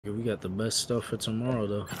Yeah, we got the best stuff for tomorrow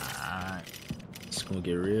though. It's gonna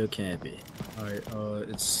get real campy. Alright,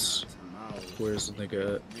 it's where's the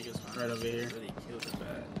nigga at? Right over here.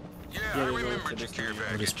 Yeah, I remember your care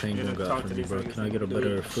What this package. penguin got for me, bro? Can I get a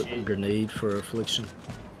better grenade for affliction?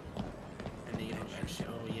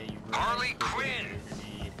 Harley Quinn.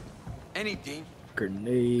 Anything.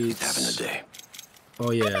 Grenades. Having a day. Oh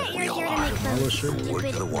yeah. We all are. Demolisher. Wood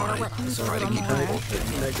to the wine. Try to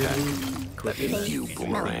keep Click you,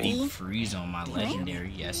 Boomerang. Freeze on my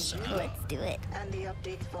legendary, yes sir. Let's do it.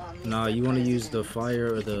 Nah, you want to use the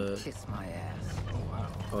fire or the... Kiss my ass.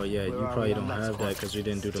 Oh yeah, you probably don't have that because you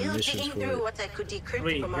didn't do the missions for it.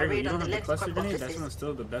 Wait, Gregory, you don't have the cluster grenade? That's one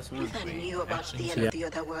still the best one. I knew about the end of the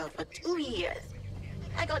other world for 2 years.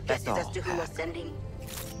 I got guesses as to who was sending.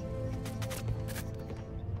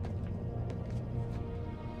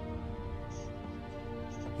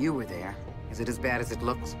 You were there. Is it as bad as it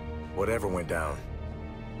looks? Whatever went down,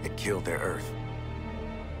 it killed their Earth.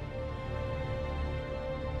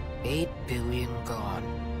 8 billion gone.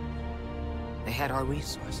 They had our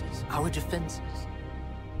resources, our defenses.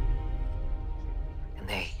 And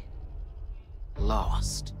they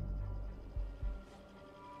lost.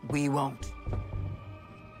 We won't.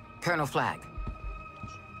 Colonel Flag.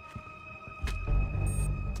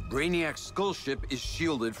 Brainiac's skull ship is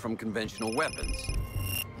shielded from conventional weapons.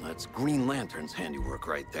 That's Green Lantern's handiwork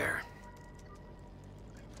right there.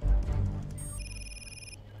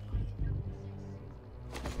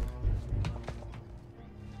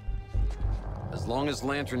 As long as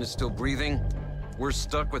Lantern is still breathing, we're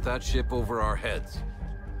stuck with that ship over our heads.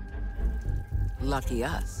 Lucky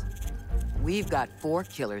us. We've got 4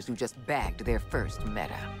 killers who just bagged their first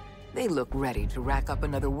meta. They look ready to rack up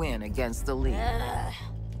another win against the League.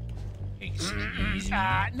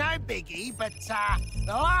 No biggie, but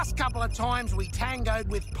the last couple of times we tangoed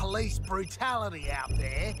with police brutality out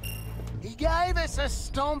there, he gave us a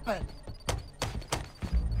stomping.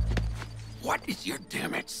 What is your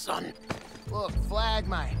damage, son? Look, Flag,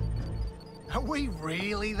 mate, are we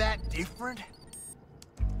really that different?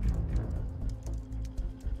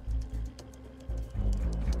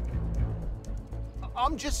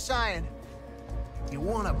 I'm just saying, you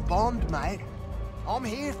want a bond, mate? I'm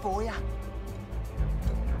here for you.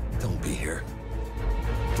 Don't be here.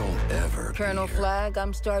 Don't ever Colonel be here. Flag,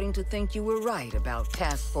 I'm starting to think you were right about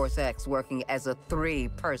Task Force X working as a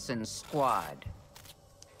 3-person squad.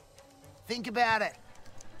 Think about it,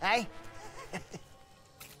 eh?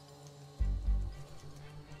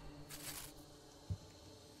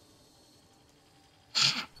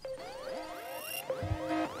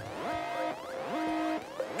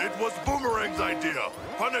 It was Boomerang's idea.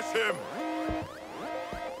 Punish him.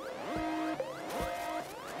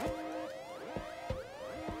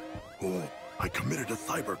 Oh, I committed a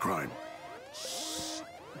cybercrime.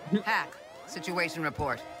 Hack, situation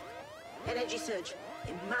report. Energy surge.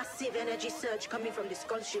 A massive energy surge coming from the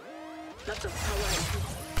skull ship. Lots of power and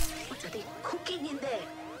heat. What are they cooking in there?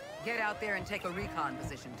 Get out there and take a recon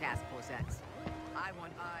position, Task Force X. I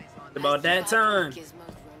want eyes on About that time.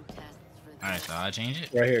 Alright, so I'll change it.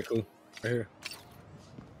 Right here, cool. Right here.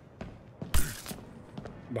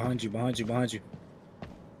 Behind you, behind you, behind you.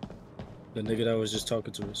 The nigga that was just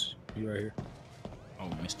talking to us. You right here. Oh,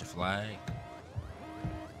 Mr. Flag.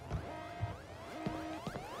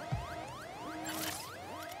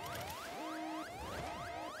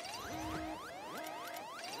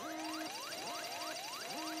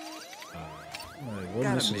 Alright,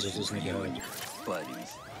 what missions is this nigga on?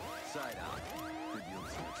 Buddies. Side out. Could yield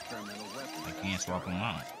some experimental weapons. I can't swap them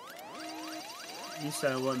out. You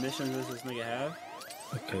said what missions does this nigga have?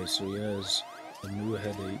 Okay, so he has a new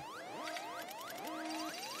headache.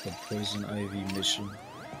 The poison ivy mission.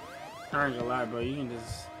 I ain't gonna lie, bro. You can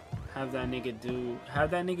just have that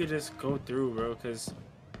nigga just go through, bro. Cause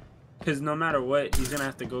no matter what, he's gonna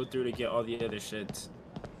have to go through to get all the other shits.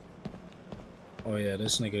 Oh yeah,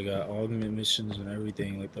 this nigga got augment missions and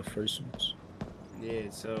everything like the first ones. Yeah,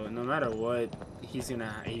 so no matter what, he's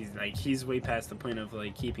way past the point of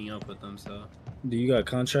like keeping up with them. So. Do you got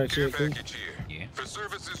contracts Care yet, Cool? package here. Yeah. For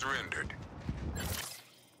services rendered.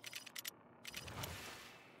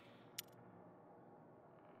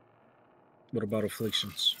 What about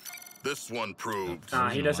afflictions? This one proved Nah,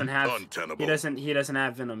 he doesn't have. untenable. He doesn't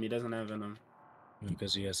have venom. He doesn't have venom.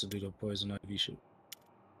 Because he has to do the poison ivy shit.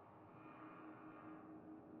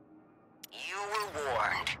 You were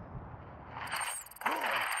warned.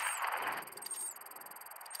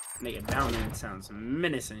 Nigga down there sounds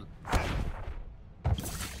menacing.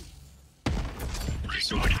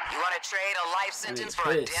 You want to trade a life sentence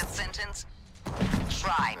for a death sentence?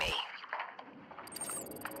 Try me.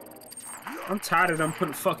 I'm tired of them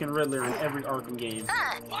putting fucking Riddler in every Arkham game.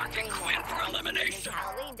 Arkham Quinn for elimination.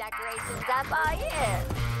 Halloween decorations up all year.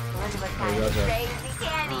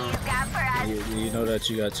 You know that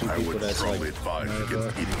you got two people that's like.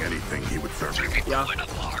 Against eating anything he would serve you. Yeah.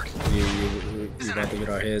 You about to get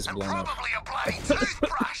our heads blown off.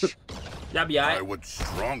 Y'all be alright. I would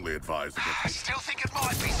strongly advise against. I still think it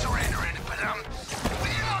might be surrendering, but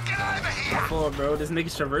get over here. Oh, bro, this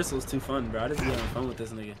nigga's traversal is too fun, bro. I just be having fun with this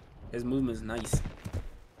nigga. His movement's nice.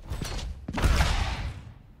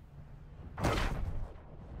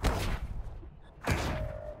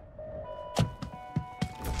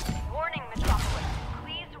 Warning, Metropolis.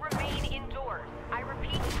 Please remain indoors. I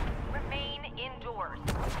repeat, remain indoors.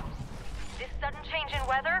 This sudden change in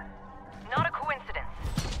weather, not a coincidence.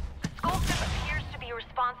 The skull ship appears to be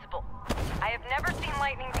responsible. I have never seen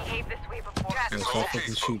lightning behave this way before.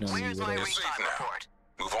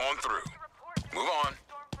 Move on through. Move on.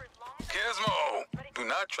 Gizmo, do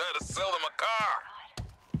not try to sell him a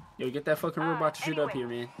car. Yo, get that fucking robot to shoot up here,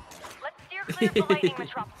 man. Let's steer clear of the lightning,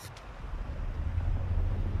 Metropolis.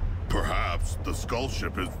 Perhaps the skull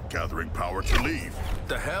ship is gathering power to leave.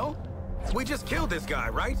 The hell? We just killed this guy,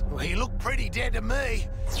 right? Well, he looked pretty dead to me.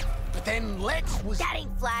 But then Lex was... That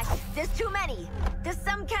ain't Flash. There's too many. There's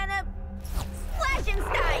some kind of...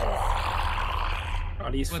 Flashensteins!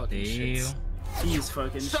 Oh, these fucking shits. These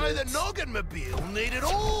fucking So shits. the Noggin-mobile needed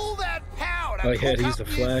all that power to Oh yeah, cook these up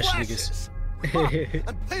the new Flash flashes. niggas.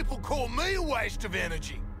 And people call me a waste of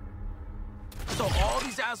energy. So all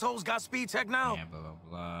these assholes got speed tech now? Yeah, blah, blah,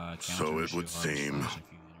 blah. So it would seem.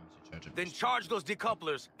 Then charge those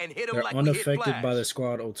decouplers and hit them They're like we hit unaffected Flash. by the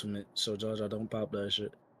squad ultimate, so Jaja, don't pop that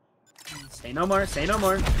shit. Say no more, say no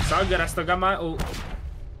more. It's all good, I still got my ult.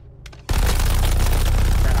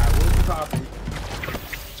 That I will be popping.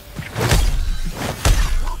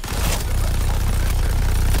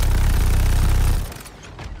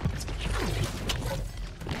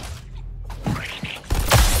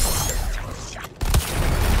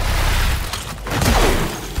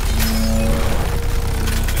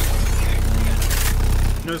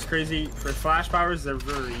 You know what's crazy? For flash powers, they're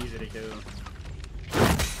very easy to kill.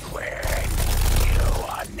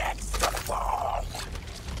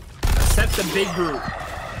 Except the big group.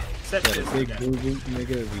 Except Yeah, this the big guy. boo boo nigga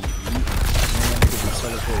be eating. Man, that nigga be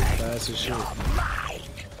teleporting fast as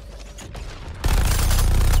shit.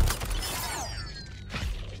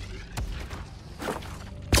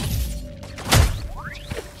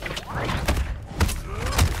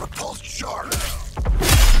 Repulsed shark.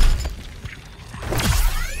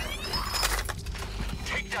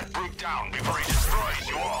 Take that brute down before he destroys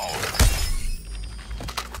you all.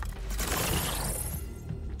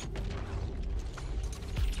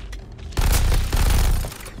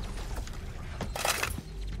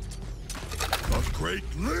 A great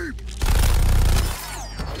leap.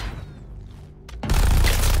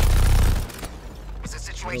 Is the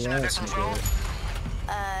situation Relax, under control?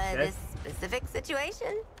 nigga. This specific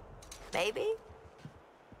situation? Maybe?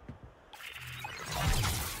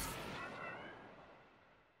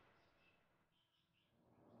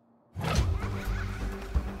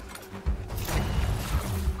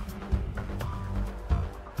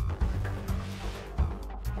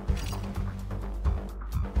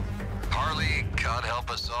 Harley, God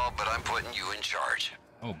help us all, but I'm putting you in charge.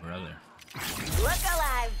 Oh, brother. Look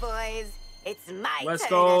alive, boys. It's my Let's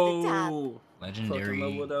turn at the top. go. Legendary Fucking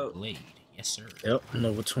leveled up. blade. Yes, sir. Yep,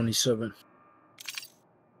 level 27.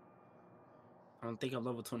 I don't think I'm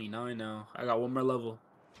level 29 now. I got one more level.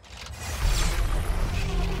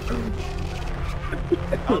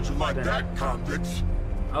 How'd you like that, convicts?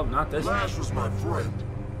 Oh, not this one. Flash was my friend.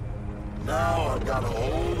 Now I've got a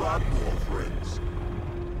whole lot more friends.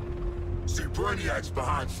 See, Brainiac's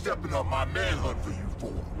behind stepping up my manhunt for you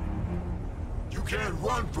four. You can't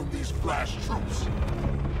run from these Flash troops.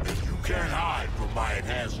 And you can't hide from my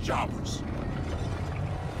enhanced choppers.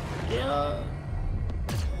 Yeah.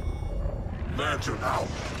 Lantern out.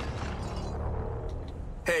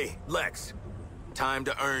 Hey, Lex. Time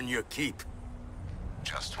to earn your keep.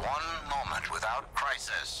 Just one moment without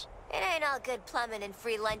crisis. It ain't all good plumbing and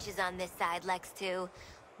free lunches on this side, Lex 2.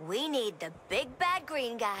 We need the big bad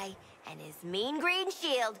green guy and his mean green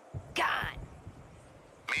shield gone.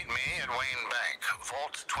 Meet me at Wayne Bank,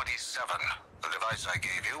 Vault 27. The device I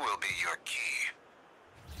gave you will be your key.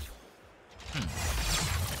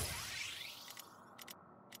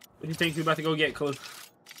 What do you think we about to go get, Cliff?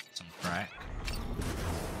 Some crack.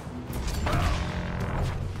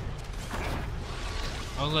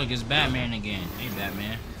 Oh, look, it's Batman again. Hey,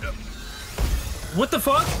 Batman. What the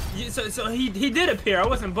fuck? So he did appear. I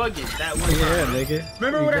wasn't bugging that one time. Yeah, nigga.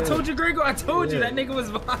 Remember what I told you, Gringo? I told you that nigga was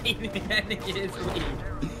fine. That nigga is weak.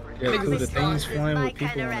 Yeah, cool. The things flying with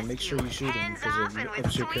people on it, make sure you shoot them because it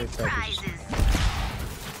ups your care package.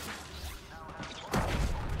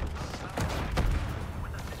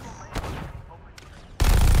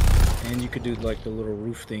 And you could do like the little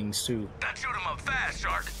roof things too. That shoot him up fast,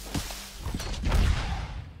 Shark.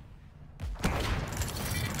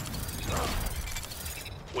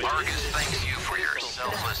 Argus thanks you for your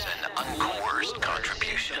selfless and uncoerced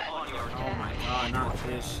contribution. Oh my god, not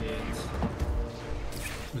this shit.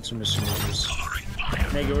 What's a mission is this?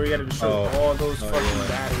 Nigga, we gotta destroy all those fucking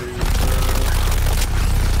batteries,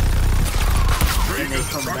 bro. And they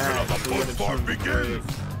come back, so we gotta destroy them.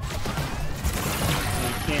 And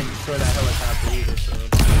you can't destroy that helicopter either, so...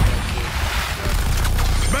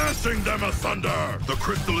 Smashing them asunder! The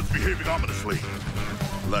crystal is behaving ominously.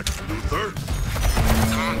 Lex Luthor?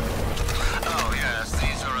 Oh yes,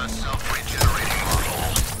 these are a self-regenerating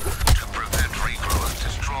model. To prevent regrowth,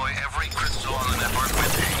 destroy every crystal on the network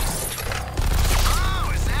with haste.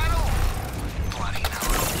 Oh, is that all? Bloody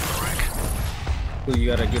hell, frick. Well, you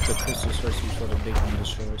gotta get the crystals first before the big one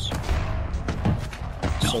destroys.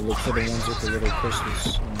 So look for the ones with the little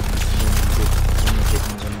crystals. And then you get the big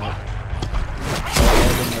ones unlocked. All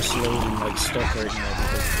of them are slowly like stuck right now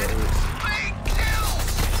because of the earth.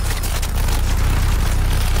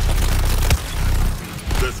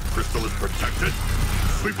 This crystal is protected.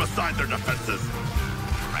 Sweep aside their defenses.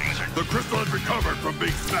 The crystal has recovered from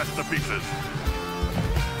being smashed to pieces.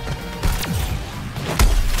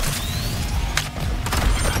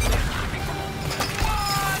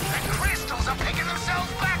 The crystals are picking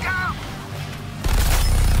themselves back up.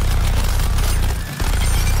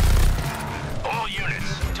 All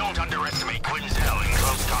units, don't underestimate Quinzel in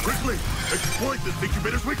close combat. Quickly, exploit this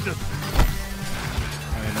incubator's weakness.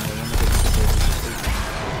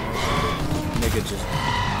 Nigga just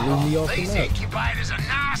blew me off the These map. incubators are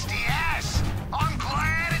nasty ass. I'm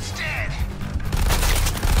glad it's dead.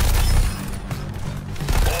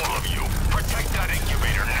 All of you, protect that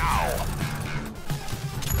incubator now.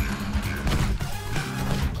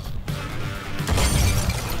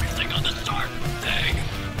 Everything on the start thing.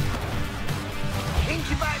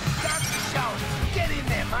 Incubator starts to show. Get in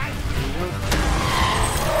there, mate.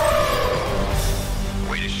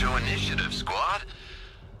 Way to show initiative, squad.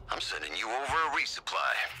 I'm sending you over a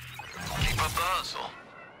resupply. Keep up the hustle.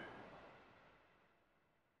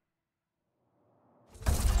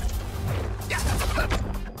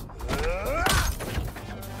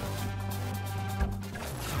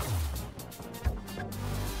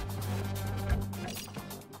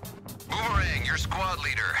 Boomerang, you're squad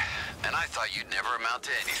leader, and I thought you'd never amount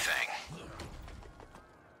to anything.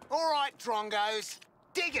 All right, Drongos.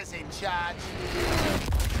 Digger's in charge.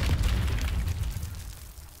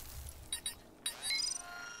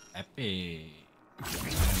 Epic.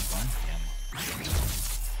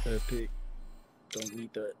 Epic. Don't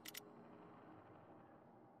need that.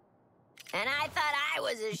 And I thought I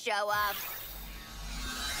was a show-off.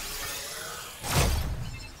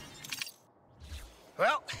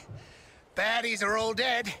 Well, baddies are all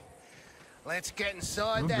dead. Let's get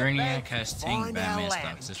inside that Brainiac bank. has tanked Batman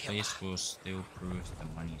stocks. His face will still prove the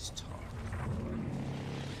money's talk.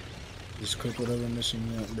 Just click whatever mission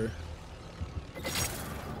you want, bro.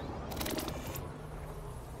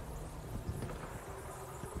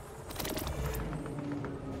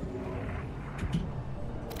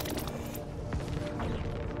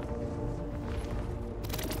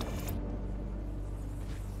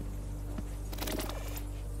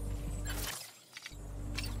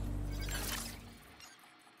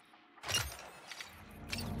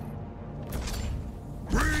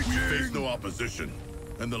 Face no opposition,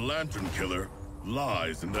 and the Lantern Killer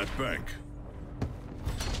lies in that bank.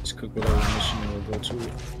 Just click whatever mission you want to go to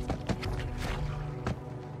it.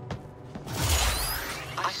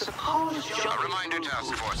 I suppose a reminder,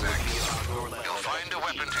 Task Force X. You'll find a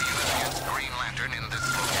weapon to use against Green Lantern in this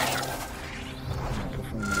location.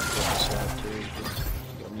 Performing the side too, but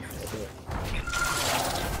got me fucked up.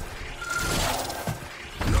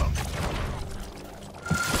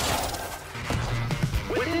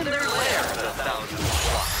 Within their lair of 1,000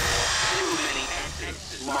 blocks, too many antics,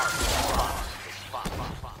 smart spots.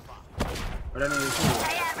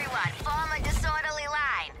 Hey everyone, form a disorderly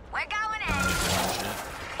line. We're going in.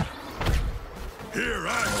 Here I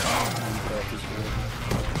come!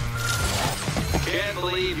 Can't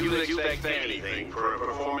believe you expect anything for a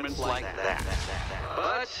performance like that.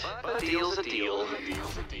 But a deal's a deal.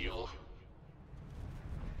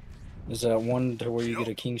 Is that one to where you get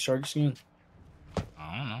a King Shark skin?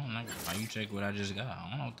 I don't know. I'm Why you check what I just got? I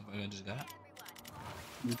don't know what the fuck I just got.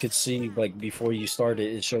 You could see, like, before you start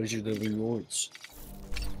it, it shows you the rewards.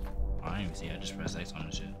 I didn't even see. I just pressed X on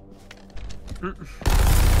the shit.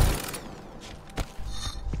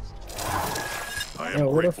 I am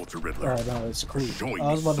grateful to Riddler. Oh, no, it's cool. Showing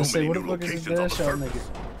I was about me to so say, many what the new fuck is locations this on the Deadshot surface.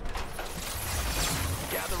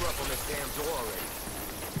 nigga? Gather up on this damn door already.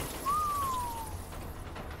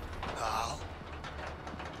 Carl,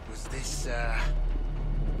 was this,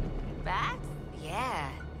 Bats? Yeah.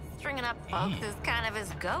 Stringing up folks is kind of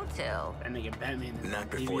his go-to. That nigga Batman is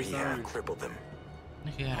Not before he had crippled them.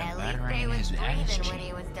 Nigga had a At least batarang they in was his ass breathing cheek. when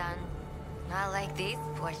he was done. Not like these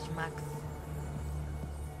poor schmucks.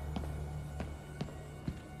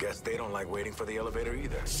 Guess they don't like waiting for the elevator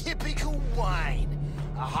either. typical Wayne?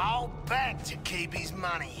 A whole bank to keep his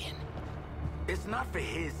money in. It's not for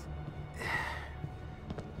his...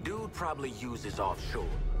 Dude probably uses offshore.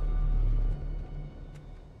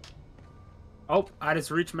 Oh, I just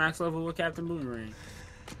reached max level with Captain Boomerang.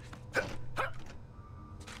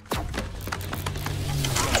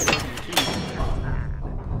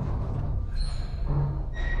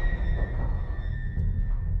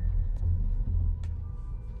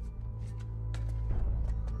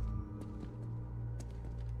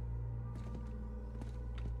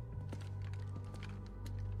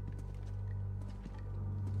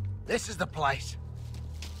 This is the place.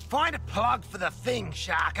 Find a plug for the thing,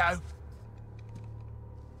 Sharko.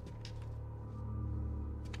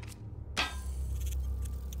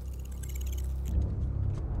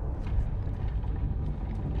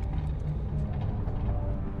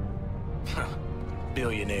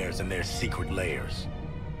 Billionaires and their secret lairs.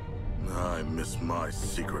 I miss my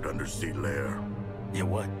secret undersea lair. Yeah,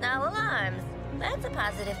 what? Now alarms. That's a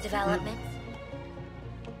positive development.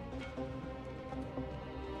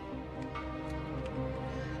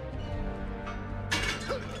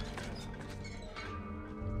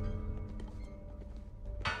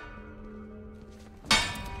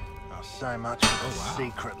 Oh, so much for the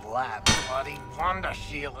secret lab. Bloody Wonder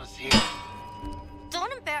Sheila's here.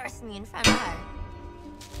 Don't embarrass me in front of her.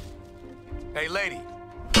 Hey, lady.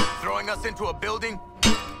 Throwing us into a building?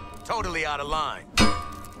 Totally out of line.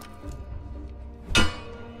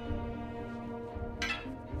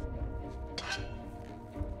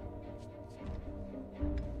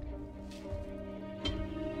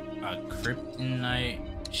 A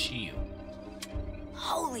kryptonite shield.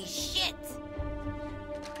 Holy shit!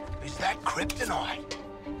 Is that kryptonite?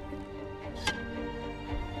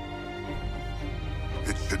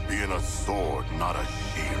 It should be in a sword, not a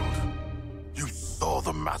shield. You saw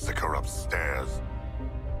the massacre upstairs.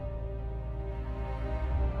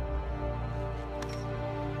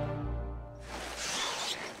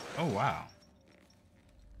 Oh, wow.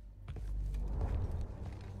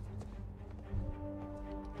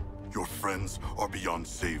 Your friends are beyond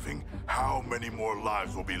saving. How many more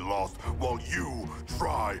lives will be lost while you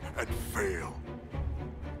try and fail?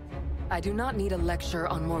 I do not need a lecture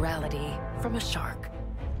on morality from a shark.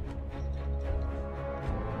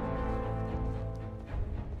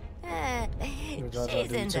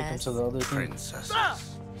 She's in take him to the other thing Princesses.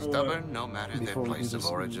 Stubborn no matter their before we do place of this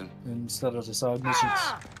origin. instead of the side missions.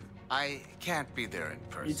 I can't be there in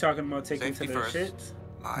person. You talking about taking Safety to their first. shit?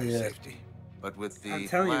 My Yeah. safety. But with the I'm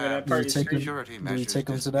telling you, that lab part is free. security Do you measures take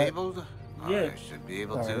them to that? disabled, Yeah. I should be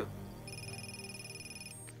able All to. right.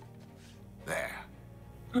 There.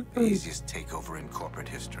 The easiest takeover in corporate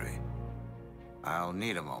history. I'll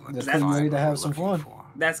need a moment They're to getting find ready to what have we're some looking fun. for.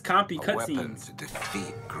 That's compy A weapon cutscenes. to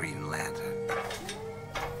defeat Green Lantern.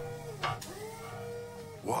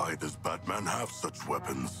 Why does Batman have such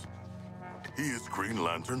weapons? He is Green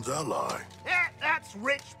Lantern's ally. Yeah, that's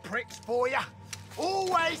rich pricks for you.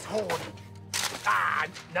 Always hoarding. Ah,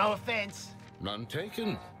 no offense. None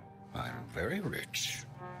taken. I'm very rich.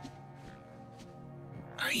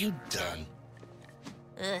 Are you done?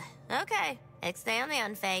 Okay. Stay on the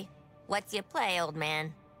unfay. What's your play, old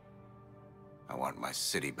man? I want my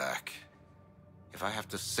city back. If I have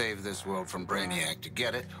to save this world from Brainiac to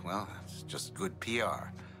get it, well, that's just good PR.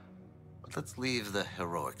 But let's leave the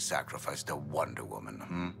heroic sacrifice to Wonder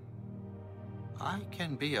Woman, I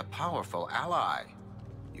can be a powerful ally.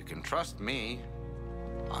 You can trust me.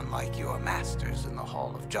 Unlike your masters in the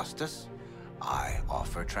Hall of Justice, I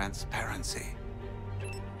offer transparency.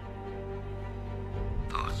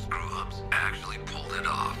 Those screw-ups actually pulled it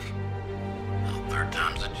off. Well, third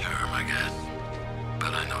time's a charm, I guess.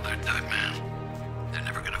 But I know their type, man. They're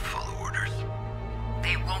never gonna follow orders.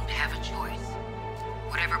 They won't have a choice.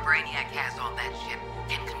 Whatever Brainiac has on that ship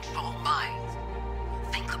can control minds.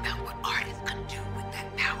 Think about what artists could do with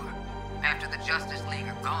that power. After the Justice League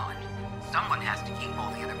are gone, Someone has to keep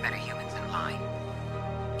all the other metahumans in line.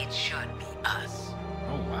 It should be us.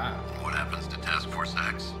 Oh, wow. What happens to Task Force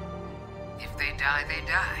X? If they die, they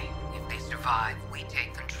die. If they survive, we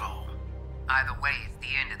take control. Either way, it's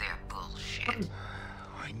the end of their bullshit.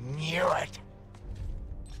 I knew it.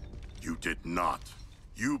 You did not.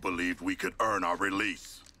 You believed we could earn our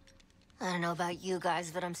release. I don't know about you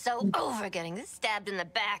guys, but I'm so over getting stabbed in the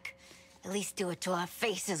back. At least do it to our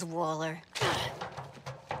faces, Waller.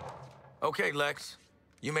 Okay, Lex.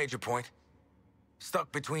 You made your point.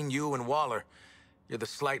 Stuck between you and Waller, you're the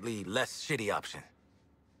slightly less shitty option.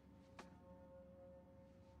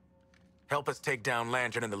 Help us take down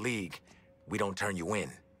Lantern and the League. We don't turn you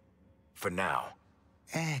in. For now.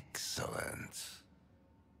 Excellent.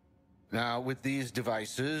 Now, with these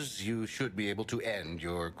devices, you should be able to end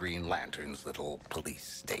your Green Lantern's little police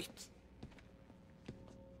state.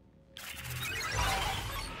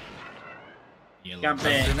 The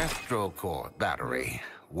Sinestro Core battery.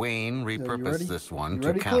 Wayne repurposed this one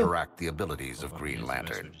to counteract the abilities of Green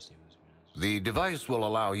Lantern. The device will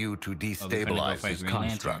allow you to destabilize his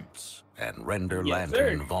constructs and render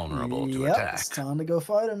Lantern vulnerable to attack. It's time to go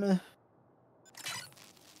fight him, man.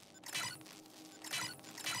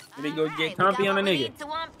 Let me go get comfy on a nigga.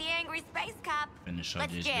 Finish up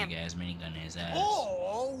this big ass minigun in his ass.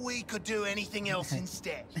 Or we could do anything else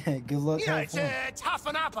instead. Good luck. You know,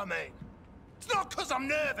 toughen up, I mean. It's not because I'm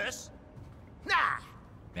nervous. Nah.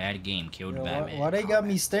 Bad game killed Batman. Why they got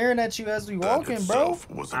me staring at you as we walking, bro?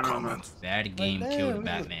 I don't know. Bad game killed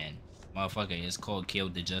Batman. Motherfucker, it's called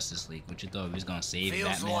Killed the Justice League. What you thought he was gonna save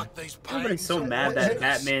Batman? Everybody's so mad that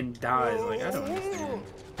Batman dies. Like, I don't understand.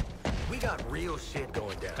 We got real shit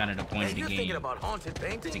going down. Kind of the point of the game about haunted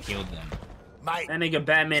to kill them. That nigga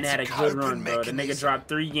Batman had a good run, bro. The nigga dropped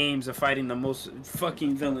 3 games of fighting the most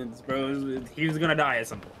fucking villains, bro. He was gonna die at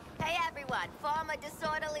some point. Hey everyone, form a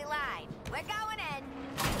disorderly line. We're going in.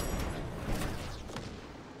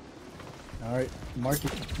 All right,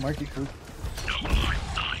 market crew. Alright,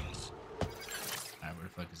 where the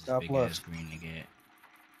fuck is this big ass green nigga at?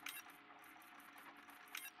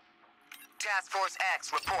 Task Force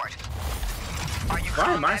X, report.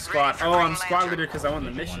 Why am I squad? Oh, I'm squad leader because I won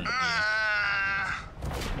the mission.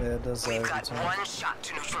 Yeah, it does that We've every got time. one shot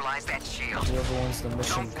to neutralize that shield. Whoever wins the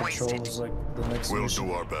mission controls like the next mission. We'll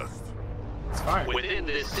do our best. It's fine. Within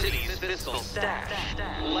this city's fiscal stash,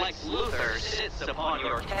 Lex Luthor sits upon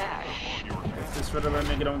your cash. If this for the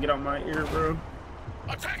nigga don't get on my ear, bro.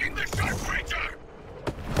 Attacking the shark creature!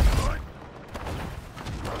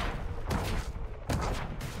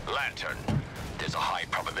 Lantern. There's a high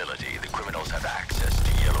probability the criminals have access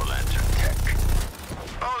to Yellow Lantern tech.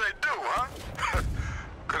 Oh, they do, huh?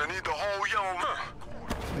 Gonna need the whole yellow man.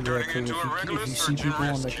 Yeah, if you see people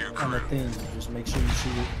on the thing, just make sure you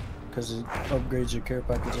shoot it, because it upgrades your care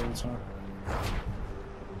package every time.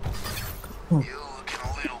 You looking a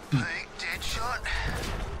little pink, Deadshot?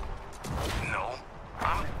 No.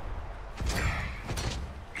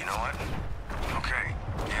 You know what? Okay,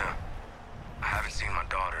 yeah. I haven't seen my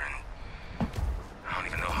daughter in I don't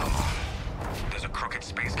even know how long. There's a crooked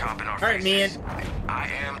space cop in our Alright, man. I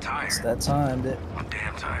am tired. It's that time that. I'm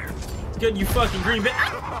damn tired. It's good you fucking green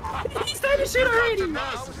bat. He started shit already.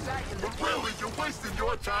 But really, you're wasting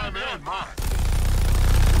your time and mine.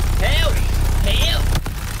 Help! Help!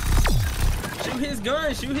 Shoot his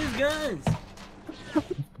guns! Shoot his guns!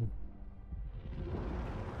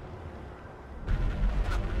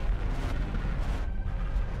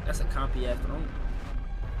 That's a compy ass drone.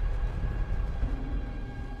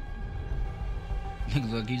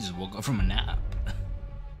 Look, he just woke up from a nap.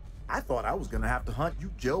 I thought I was gonna have to hunt you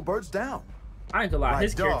jailbirds down. I ain't gonna lie, Like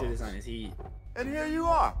his character dogs. design is heat. And here you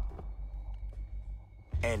are.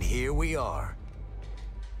 And here we are.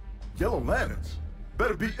 Yellow Lanterns.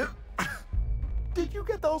 Better be... Did you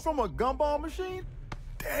get those from a gumball machine?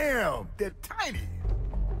 Damn, they're tiny.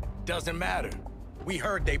 Doesn't matter. We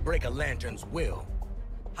heard they break a Lantern's will.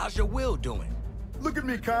 How's your will doing? Look at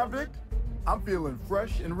me, convict. I'm feeling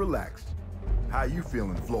fresh and relaxed. How you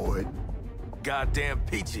feeling, Floyd? Goddamn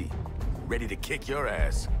peachy. Ready to kick your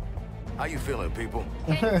ass. How you feeling, people?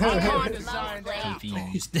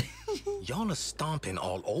 Confused. Y'all are stomping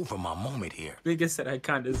all over my moment here. Nigga said I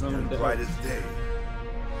kinda zoned out. Bright as day,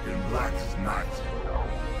 and black as night.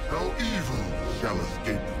 No evil shall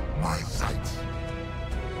escape my sight.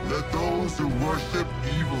 Let those who worship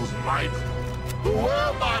evil's might, who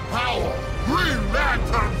wear my power, Green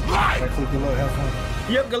Lantern's light! Good luck, have fun.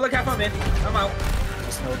 Yep, good luck, have fun, man. I'm out.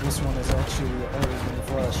 Just know this one is actually harder than the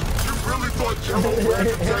Flash. You really thought Yellow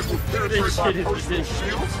Lantern tech would penetrate my personal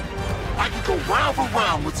shields? I can go round for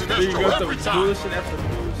round with Sinestro every time.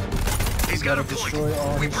 Is He's got a destroy point.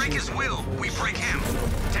 all We his break shit. his will. We break him.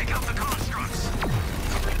 Take out the constructs.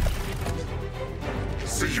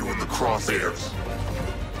 See you in the crosshairs.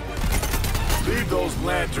 Leave those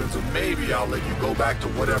lanterns and maybe I'll let you go back to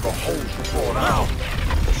whatever holes you brought out.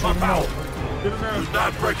 I'm out. You're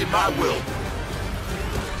not breaking my will.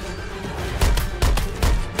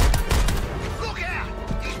 Look out!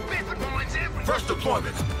 He's biffing mines everywhere. First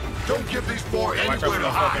deployment. Don't give these four anywhere to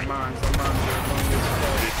hide.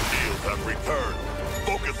 Its shields have returned.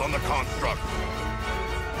 Focus on the construct.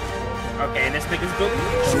 Okay, and this nigga's building.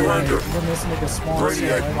 Surrender. Then this nigga spawns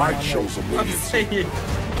Brainiac right might now. show some I'm leniency. saying.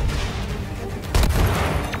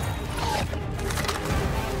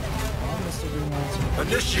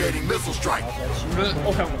 Initiating missile strike.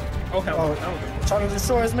 Oh hell no. Oh hell no. Hell no. Try to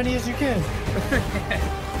destroy as many as you can.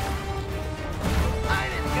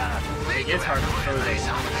 It gets hard to control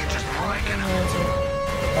this.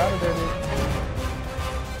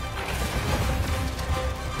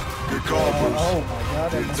 Good call, Bruce. Oh my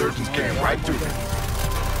god. The insurgents came right to me.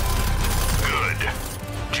 Good.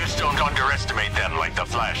 Just don't underestimate them like the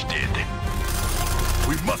Flash did.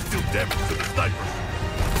 We must do damage to the snipers.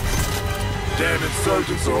 Damn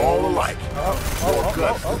insurgents are all alike. More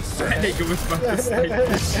guts than That sense. nigga was about to snipe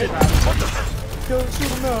the shit out of him. Kill,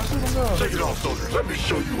 shoot him now, shoot him now. Take it off, soldiers. Let me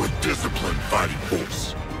show you a disciplined fighting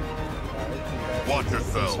force. Watch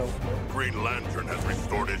yourselves. Green Lantern has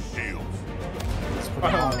restored his shields.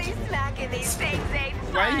 Holy smacking these things ain't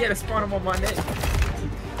Why fun. you gotta spawn him on my neck?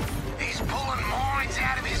 He's pulling mines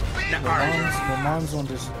out of his big The mom's one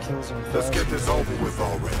just kills him. Let's fast. get this over with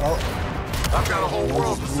already. Oh. I've got a whole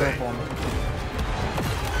world to save.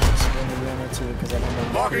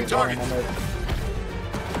 Marking target.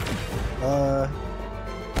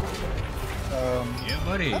 Yeah,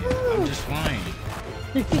 buddy. I'm just flying.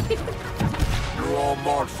 You're all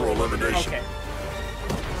marked for elimination. Okay.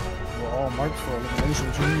 We're all marked for elimination.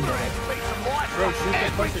 What you mean by that? Bro, shoot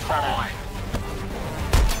the pointer shot at him.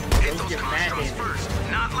 Hit those constructs first,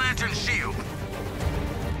 not Lantern shield.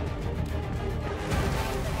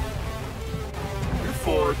 You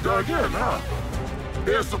four dug in, huh?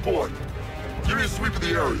 Air support. Give me a sweep of the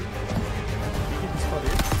area.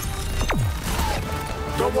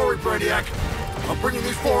 Don't worry, Brainiac. I'm bringing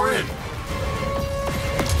these four in.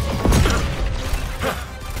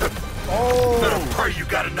 Oh! Better pray you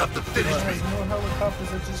got enough to finish me. There's no helicopters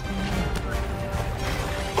that just came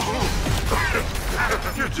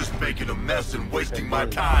in. You're just making a mess and wasting my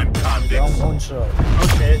time, convicts. One shot. Oh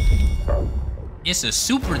shit. It's a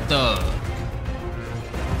super thug.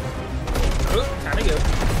 Oh, time to go.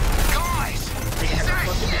 Guys, he's a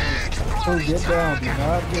huge So get down. Do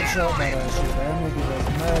not get shot by that shit. That nigga does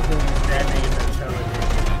mad damage. That nigga's intelligent.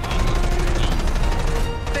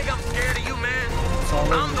 Think I'm scared of you, man?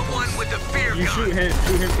 all I'm the one with the fear You gun. shoot him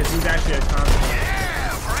because he's actually a convict.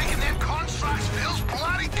 Yeah, breaking them constructs feels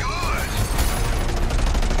bloody good.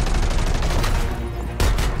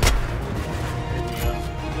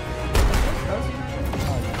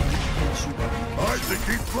 I think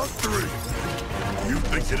he's blustering. You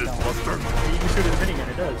think it is bluster? You can shoot his minigun,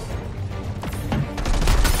 it does.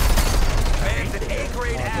 Man's an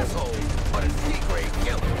A-grade asshole, but a C-grade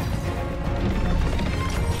killer.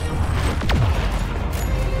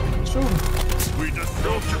 We just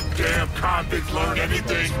don't you damn convicts learn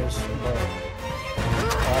anything. Alright,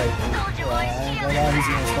 I ain't gonna lie, he's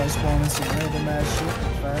gonna start spawning some random ass shit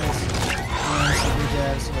fast. Doing some big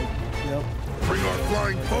ass, like, yep. Bring our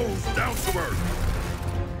flying foes down to earth.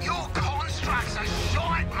 Your constructs are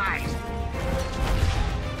shite, mate.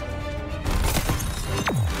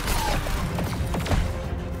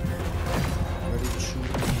 Ready to shoot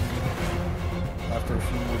after a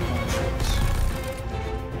few more gunshots.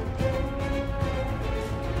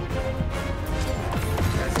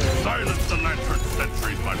 Silence the lantern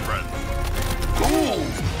sentries, my friend. Cool.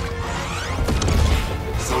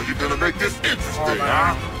 So you're gonna make this interesting,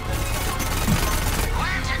 huh?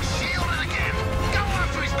 Lantern shielded again. Go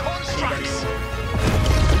after his constructs.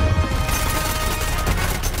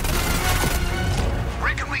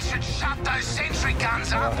 Reckon we should shut those sentry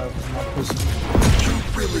guns up. You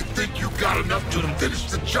really think you got enough to finish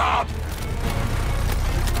the job?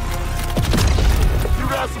 You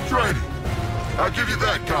got some training. I'll give you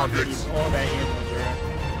that, convicts. All that ammo,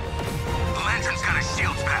 The lantern's got his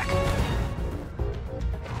shields back.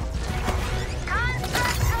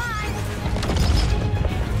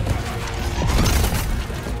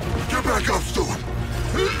 Get back up, Stuart.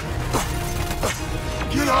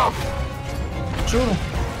 Get up. Shoot him.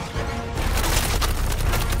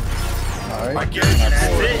 Alright. I gave you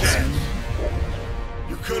four a chance.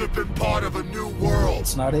 You could have been part of a new world.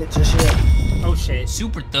 It's not it just yet. Oh shit.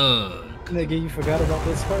 Super thug. Nigga, you forgot about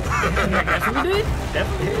this part? Definitely did.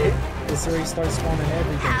 Definitely did. This is where he starts spawning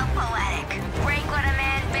everything. How poetic. Break what a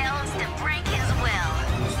man builds to break his will.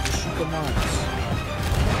 Just shoot the mines.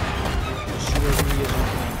 Shoot where he is on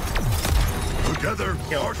point. Together,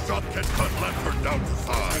 our shot can cut Lantern down to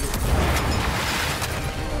size.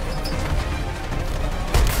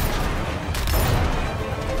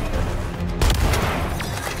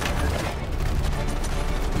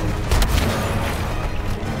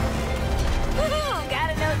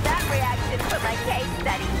 Gotta know that reaction for my case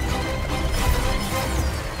study.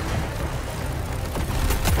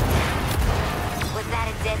 Was that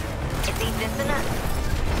a diss? Is he dissing us?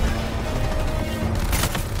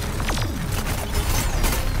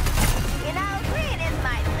 You know, green is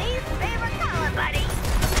my least favorite color, buddy.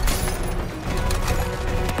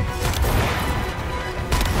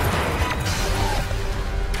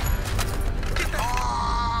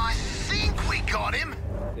 Oh, I think we got him.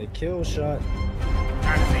 The kill shot.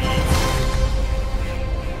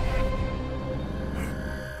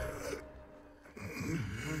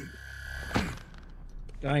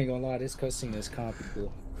 I ain't gonna lie, this cutscene is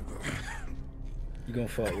comparable. You gonna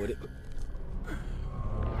fuck with it?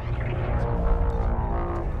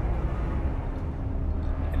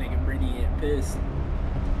 That nigga Brainiac pissed.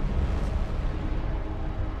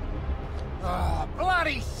 Oh,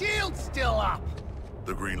 bloody shield's still up!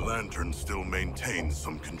 The Green Lantern still maintains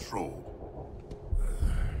some control.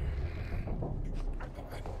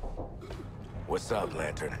 What's up,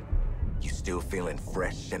 Lantern? You still feeling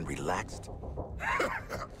fresh and relaxed?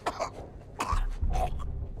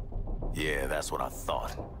 Yeah, that's what I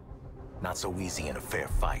thought. Not so easy in a fair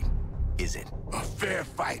fight, is it? A fair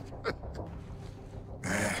fight?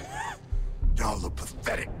 Y'all look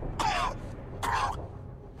pathetic.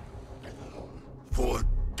 4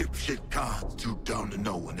 dipshit cons too dumb to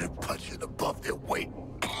know when they're punching above their weight.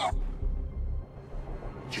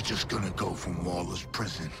 You're just gonna go from Waller's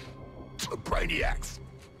prison to Brainiac's.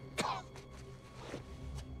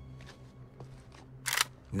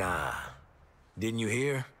 Nah. Didn't you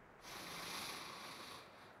hear?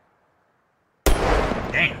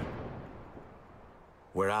 Damn.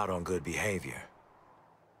 We're out on good behavior.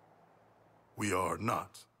 We are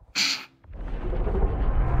not.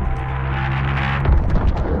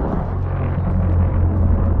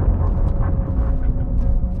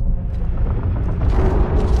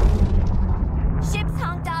 Ship's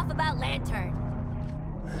honked off about Lantern.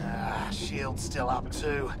 Shield's still up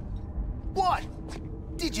too. What?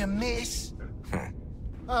 Did you miss?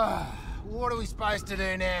 What are we supposed to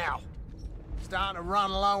do now? Starting to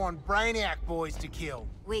run low on Brainiac boys to kill.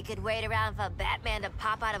 We could wait around for Batman to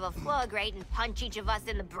pop out of a floor grate and punch each of us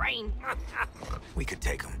in the brain. We could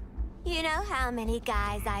take him. You know how many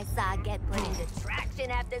guys I saw get put into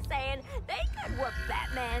traction after saying they could whoop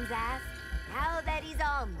Batman's ass? Now that he's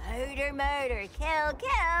all murder, murder, kill,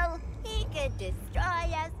 kill, he could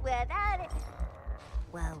destroy us without it.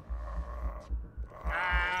 Well...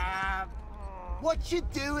 what you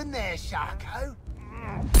doing there, Sharko?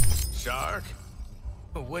 Shark?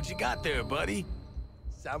 What you got there, buddy?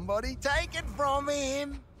 Somebody take it from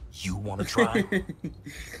him. You wanna try?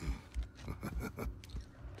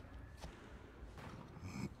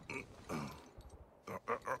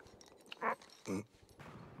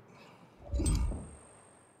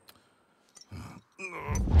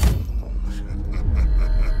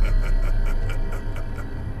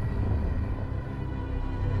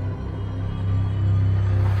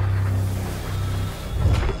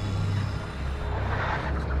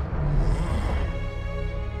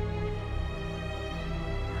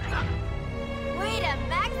 Way to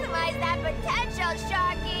maximize that potential,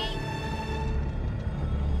 Sharky!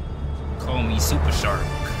 Call me Super Shark.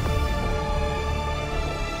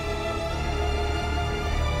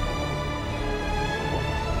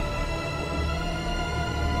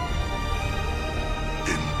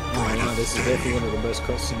 Wow, this is definitely one of the best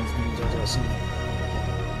cutscenes games I've seen.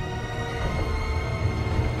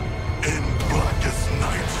 In blackest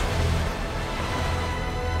night,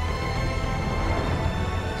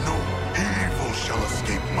 no evil shall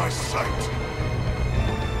escape my sight.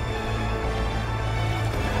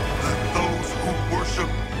 Let those who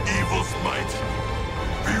worship evil's might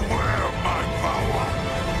beware my power.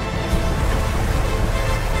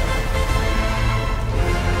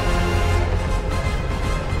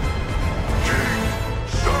 King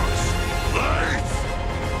Shark's Light!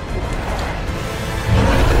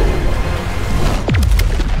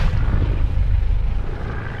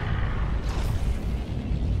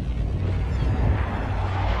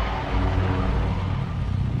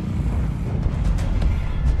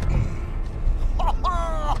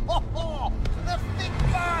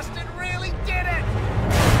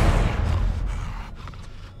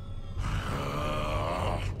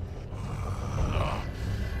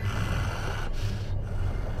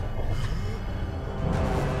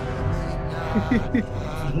 Go,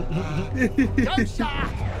 Shark!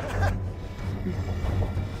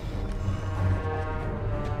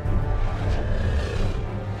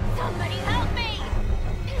 Somebody help me!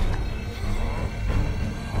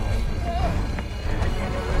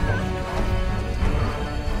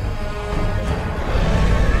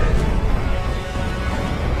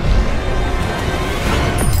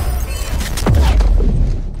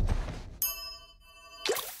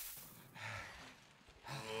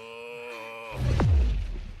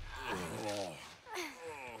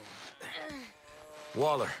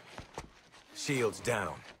 Waller, shields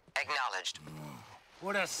down. Acknowledged.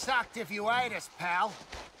 Would have sucked if you ate us, pal.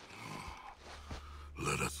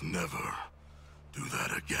 Let us never do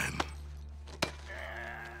that again.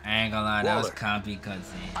 I ain't gonna lie, that was compy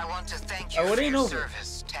cutscene. I want to thank Oh, you it for ain't your over.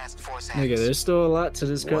 service, Task Force X. Nigga, there's still a lot to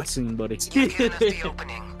this cutscene, buddy. You've given us the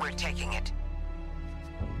opening. We're taking it.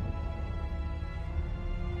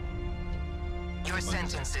 Your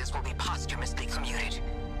sentences will be posthumously commuted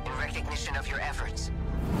in recognition of your efforts.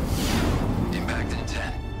 Impact in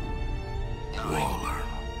 10. Waller,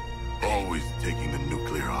 always taking the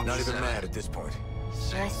nuclear option. Not even mad at this point.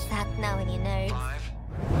 Sure suck knowing you nerds.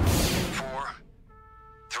 4,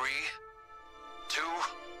 3, 2,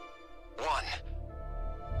 1.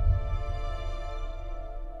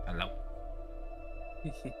 Hello.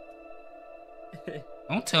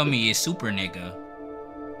 Don't tell me it's super nigga.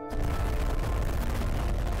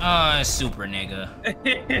 Oh, it's super nigga.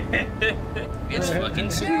 It's fucking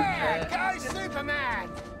super. Yeah, go Superman!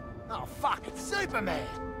 Oh fuck, it's Superman!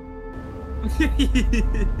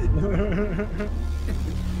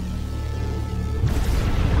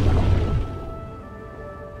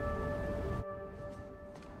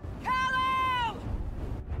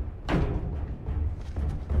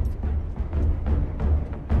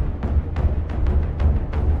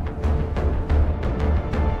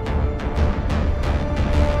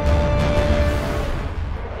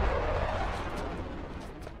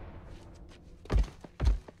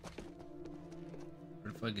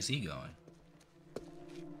 Where the fuck is he going?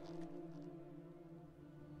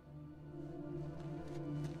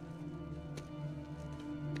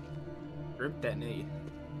 Rip that nigga.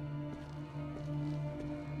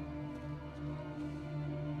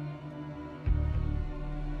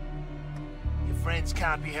 Your friends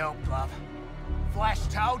can't be helped, love. Flash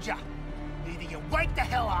told ya. Either you wake the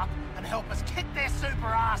hell up and help us kick their super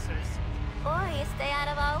asses, Or you stay out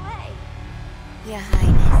of our way. Your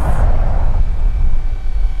Highness.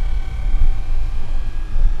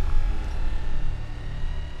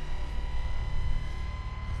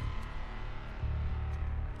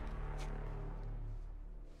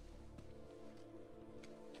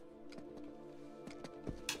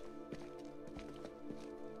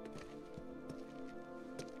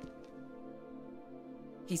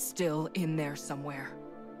 He's still in there somewhere.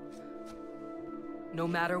 No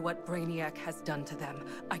matter what Brainiac has done to them,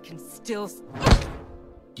 I can still...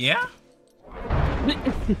 Yeah?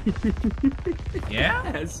 Yeah?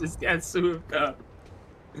 That's just got swooped up.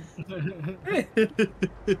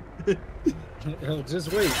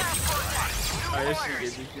 Just wait.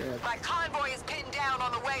 my convoy is pinned down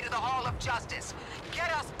on the way to the Hall of Justice. Get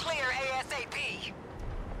us clear ASAP.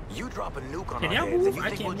 You drop a nuke on Can our y'all heads move? and you I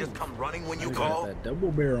think can't we'll just move. come running when you Got call? that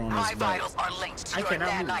double barrel on My his back. vitals are linked to I your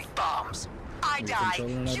cannot move. nanite bombs. I You're die,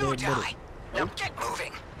 controlling that you dead body. die. Now get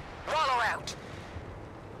moving. Wallow out.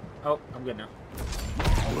 Oh, I'm good now.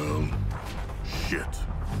 Well, shit.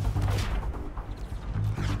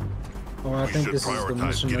 Oh, I We think should this is the prioritize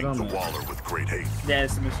mission that getting I'm to at. Waller with great haste. Yeah,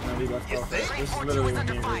 it's the mission that we left off. This is literally when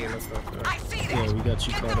me and Ray left off. I see that. Yeah, we got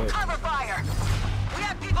you Get caught them up. cover fire. We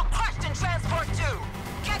have people crushed in transport too.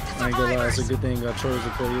 Get the I ain't gonna lie, it's a survivors. good thing I chose to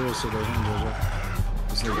play yours so they can judge it.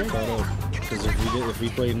 This nigga caught up. Because if we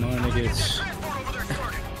played mine, nigga, it's...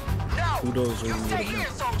 Who knows what we would have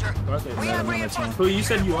been. That amount of time. Who, you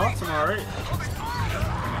said you off tomorrow, right?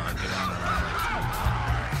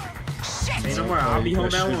 Say no more, I'll be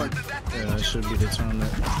home at 1. Yeah, that should be the time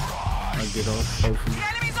that I get off, hopefully.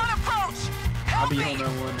 Enemies on approach. I'll be home at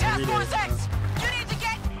 1 every day. Task Force X, you need to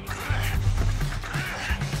get.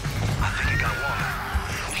 I think you got one.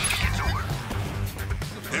 Get to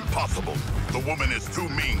her. Impossible. The woman is too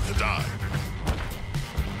mean to die.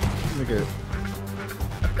 Nigga.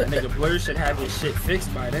 That nigga Blur should have his shit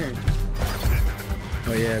fixed by then.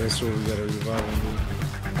 Oh yeah, that's what we gotta revive him, dude.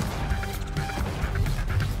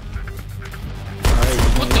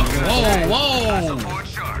 What the? Whoa, whoa!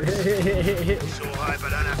 So high,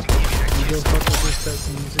 but I'd have to give You go fuck with this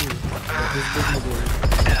cutscene too. Like this big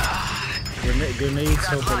nigga. Grenades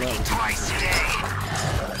help a lot with Twice this. today.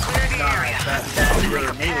 Clear the area. That Make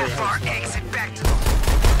a path for our exit back to the.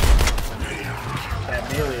 that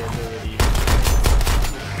melee ability.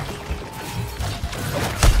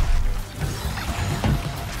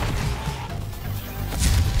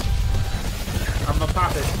 I'ma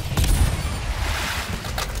pop it.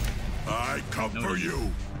 I come for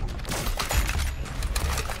you.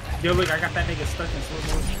 Yo, look, I got that nigga stuck in slow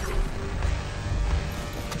motion.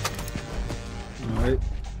 Alright.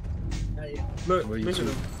 Look, Where you look at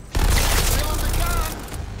to? him.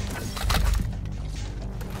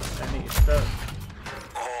 That nigga stuck.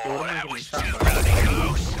 Oh, that was too bloody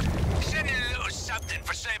close. Send in a little something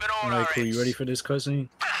for saving all Alright, our cool. You eggs. ready for this cutscene?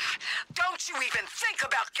 Don't you even think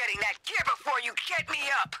about getting that gear before you get me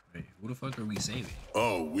up! Wait, who the fuck are we saving?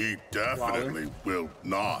 Oh, we definitely will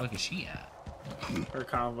not. Where the fuck is she at? Her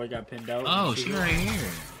convoy got pinned out. Oh, she right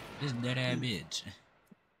here. This dead ass bitch.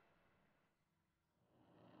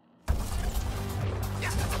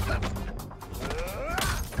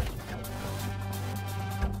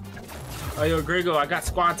 Oh, yo, Grego, I got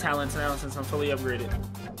squad talents now since I'm fully upgraded.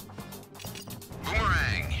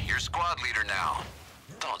 Boomerang, you're squad leader now.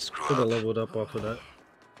 Don't screw Could have up. leveled up off of that.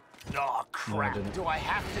 Oh, crap. didn't. Do I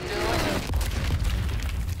have to do it?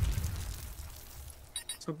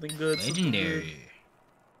 Something good. Legendary.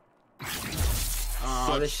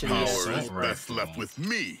 Oh, this shit is Power is so best left with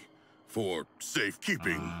me for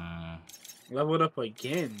safekeeping. leveled up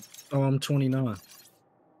again. Oh, I'm 29.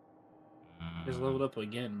 Just leveled up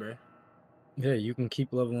again, bruh. Yeah, you can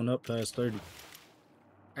keep leveling up past 30.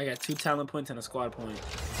 I got 2 talent points and a squad point.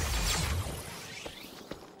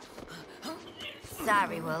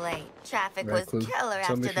 Sorry we're late. Traffic Right, was Clue. killer Tell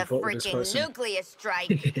after me if the you fought with this freaking person. nuclear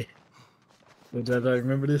strike. Did I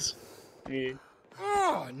remember this? Yeah.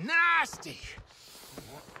 Oh, nasty.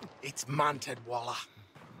 It's munted, Walla.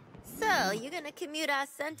 So, you gonna commute our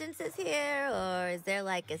sentences here, or is there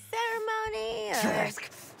like a ceremony, or... Task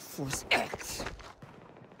Force X.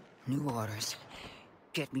 New orders.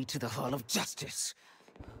 Get me to the Hall of Justice.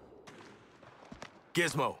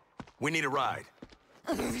 Gizmo, we need a ride.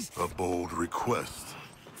 A bold request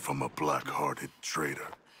from a black-hearted traitor.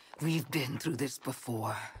 We've been through this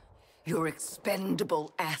before. You're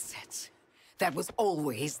expendable assets. That was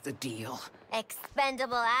always the deal.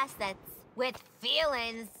 Expendable assets with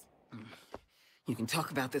feelings. You can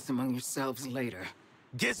talk about this among yourselves later.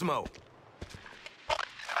 Gizmo.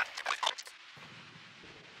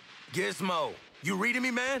 Gizmo, you reading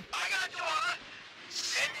me, man? I got you, Walla.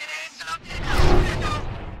 Send it in something.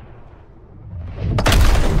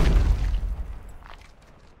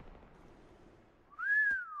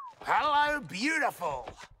 Hello, beautiful.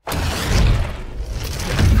 Hey!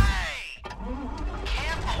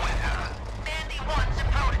 Careful with her. Mandy wants a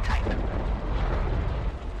prototype.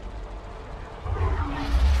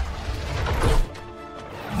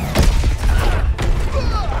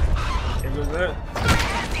 Here goes that.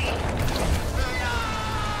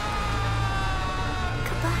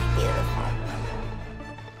 Goodbye, beautiful.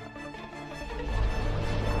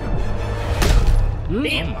 Oh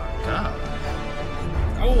my god.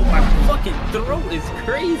 Oh, my fucking throat is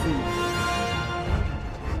crazy.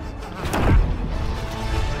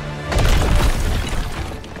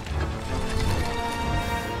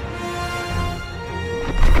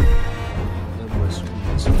 That was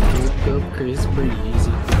some woke up Chris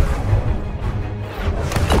Breezy.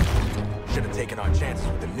 Should have taken our chances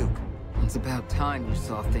with the nuke. It's about time you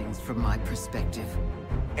saw things from my perspective.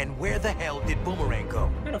 And where the hell did Boomerang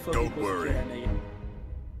go? Don't worry.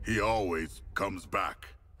 He always comes back.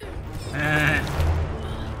 Oh,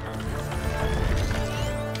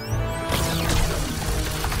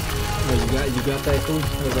 you got that cool?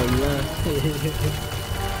 I was like, yeah.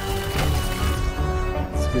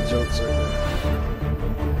 It's good jokes right there.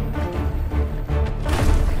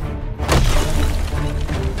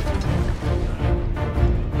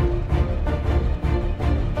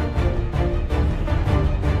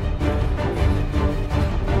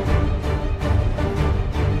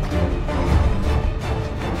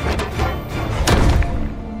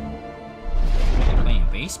 Playing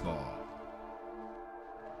baseball.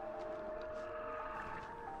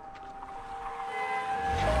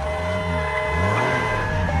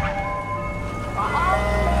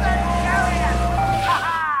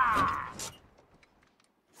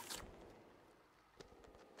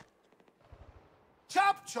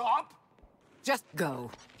 Chop, chop. Just go.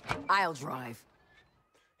 I'll drive.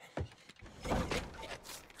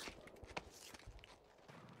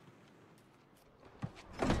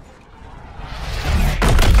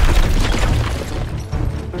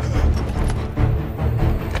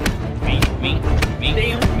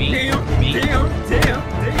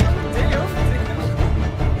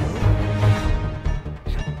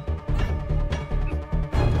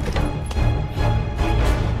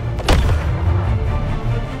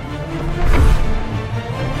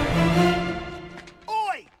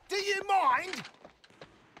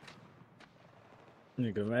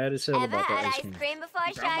 nigga mad as hell Ever about that had ice cream. ice cream before,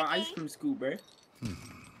 Grab my ice Sharky? cream scoop, bro.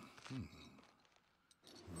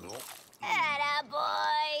 Atta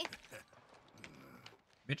boy.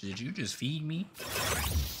 Bitch, did you just feed me?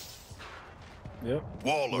 Yep.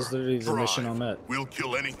 Waller, That's literally the mission drive. I'm at. We'll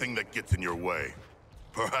kill anything that gets in your way.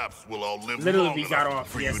 Perhaps we'll all live Literally, long we got enough off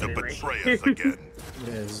for you to yesterday, betray right? us again.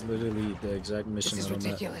 Yeah, it's literally the exact mission This is that I'm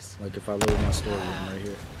ridiculous. at. Like if I load my story right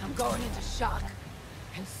here. I'm going into shock.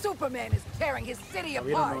 And Superman is tearing his city We don't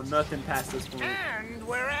know apart. nothing past this point. And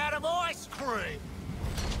we're out of ice cream.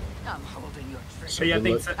 I'm holding your trigger. So y'all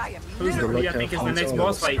think I am who do y'all think is the next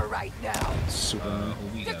boss fight? right now. Superman.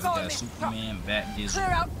 Who we got? We Get on got this Superman, Bat Dizzle. Clear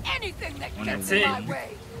out anything that Wonder gets in my Woman. way.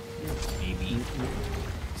 Maybe.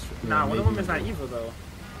 Nah, Wonder Woman's not evil though.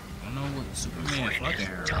 I don't know what Superman fucking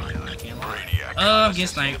her. I can't lie. Get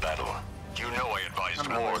sniped. You know I advised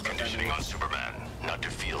more conditioning on Superman, not to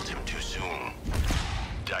field him too soon.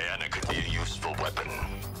 Diana could be a useful weapon.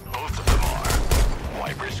 Both of them are.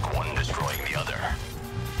 Why risk one destroying the other?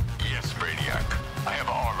 Yes, Brainiac. I have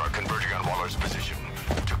armor converging on Waller's position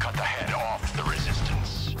to cut the head off the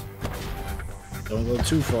resistance. Don't go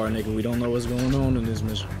too far, nigga. We don't know what's going on in this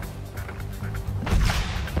mission.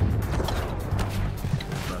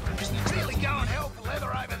 Really going hell for leather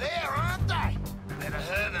over there, aren't they? Better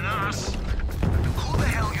her than us. Who the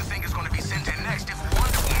hell you think is going to be sent in next if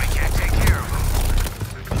Wonder Woman can't take care of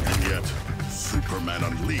him? And yet, Superman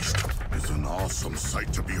Unleashed is an awesome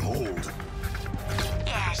sight to behold.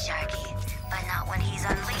 Yeah, Sharky. But not when he's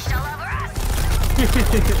unleashed all over us.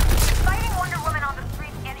 Fighting Wonder Woman on the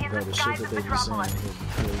streets and in Bro, the the shit skies that of they be Metropolis.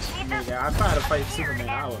 saying. Yeah, I tried to fight Superman.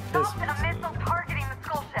 I would piss Stopped a myself. missile targeting the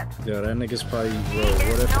skull ship. Yo, that nigga's probably, bro,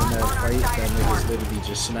 what if in that fight, that nigga's literally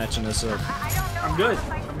just snatching us up? I'm good.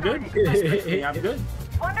 I'm good. I'm good.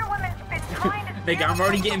 Wonder Woman's been trying to Nigga, I'm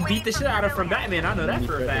already getting beat the shit out of from Batman. I know that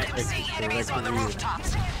for a fact. Enemies on the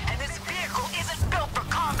rooftops, and this vehicle isn't built for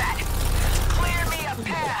combat. Clear me a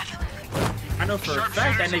path. I know for a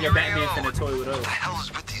fact that nigga Batman finna toy with us. What the hell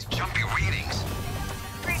is with these jumpy readings?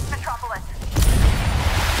 reach Metropolis.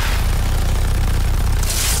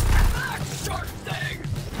 Short thing.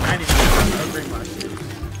 I need to bring my shit.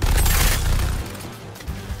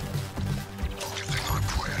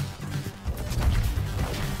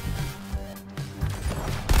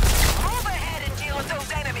 Move ahead and deal with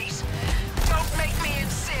those enemies. Don't make me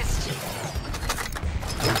insist.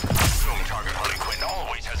 Boom target Harley Quinn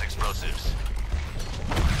always has explosives.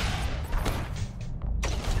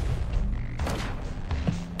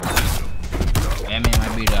 Batman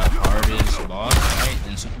might be the hardest boss, right,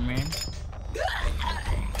 than Superman?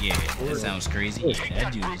 Yeah, that sounds crazy.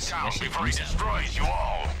 That dude is, that shit do sound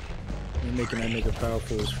You're making that nigga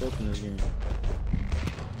powerful as fuck in this game.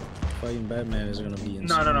 Fighting Batman is gonna be insane.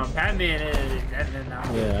 No. Batman is.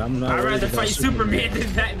 Yeah, I'm not. I'd worried rather about fight Superman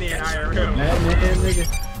than Batman. IRL. Batman,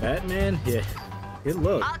 nigga. Batman, yeah. Good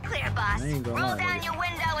luck. All clear, boss. I ain't gonna Roll lie, down nigga. your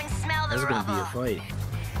window and smell the That's gonna be a rubble. fight.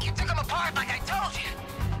 You took them apart like I told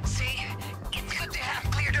you. See? It's good to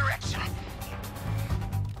have clear direction.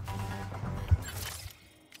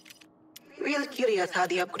 Real curious how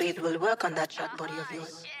the upgrade will work on that shot body of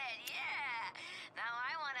yours.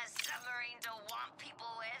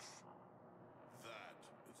 That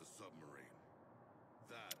is a submarine.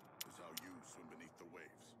 That is how you swim beneath the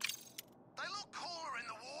waves. They look cooler in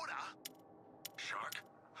the water. Shark,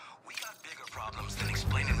 we got bigger problems than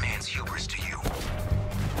explaining man's hubris to you.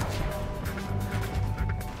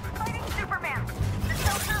 Fighting Superman. The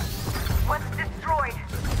shelter was destroyed.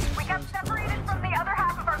 We got separated from the other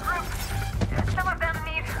half of our group. Some of them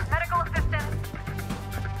need medical assistance.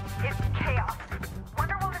 It's chaos.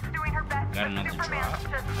 Wonder Woman's doing her best. Got another Superman's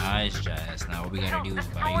drop. just Nice, Jazz. Now what we gotta do is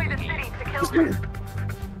buy destroy you a the game. city to kill them.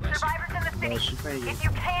 Survivors in the city. If you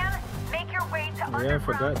can, make your way to Yeah, I underground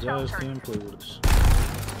forgot Jazz shelters. can play with us.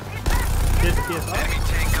 Enemy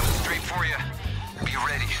tank coming straight for you. Be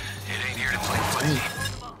ready. It ain't here to play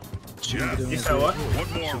footsie. You said what?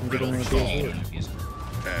 One more riddle solved.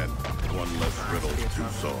 And one less riddle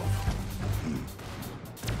to solve.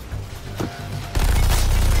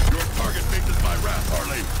 Your target faces my wrath,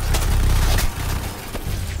 Harley.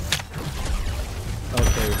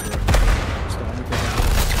 Okay, bro. It's the only thing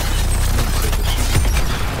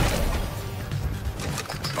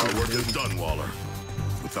Our work is done, Waller.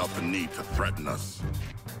 Without the need to threaten us.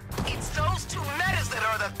 It's those two metas that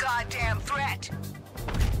are the goddamn threat.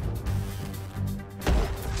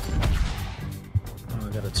 Oh, I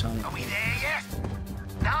got a tongue. Are we there yet?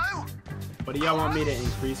 No? What do y'all want me to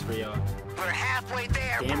increase for y'all? We're halfway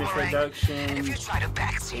there, Damage Boomerang. reduction. And if you try to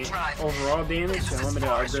backseat drive, Overall damage. I want me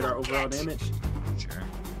to upgrade our overall damage. Sure.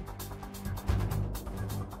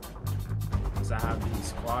 So because I have these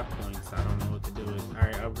squad points. I don't know what to do with.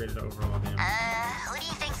 Alright, upgraded overall damage. Who do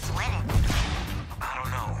you think's winning? I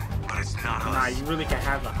don't know, but it's not us. Nah, you really can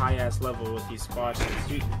have a high ass level with these squad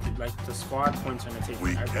shits. Like the squad points are gonna take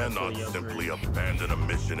We forever cannot until you simply upgrade. abandon a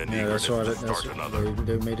mission and Yeah, that's why another.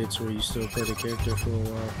 they made it to where you still play the character for a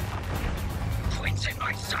while. Points in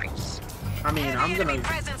my sights. I mean, I'm gonna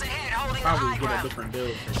Presence ahead, holding the probably high get a ground. different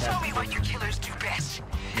build for Show me that. what your killers do best.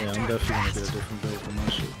 Yeah, I'm definitely gonna get a different build for my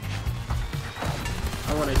shit.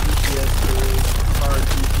 I want a DPS build, hard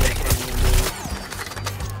DPS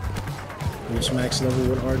build. Reach max level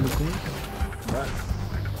with Harley Quinn. Right.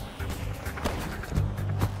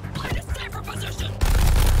 Sniper position.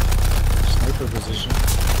 Sniper position.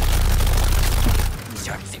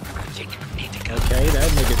 Okay, that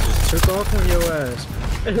nigga just took off on your ass.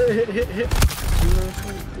 You know,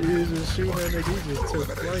 he was just shooting that nigga, he just took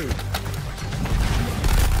flight.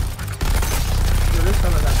 Yo, this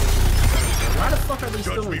fella got this. Why the fuck are they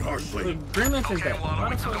still in Greenland is that? Why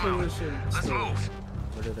the fuck are this shit still?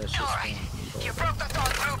 Where did that shit spawn? You broke the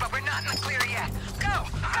thought through, but we're not in the clear yet. Go!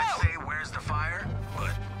 I say, where's the fire?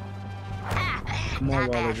 But Come on,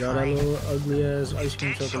 Waller, draw that little ugly ass ice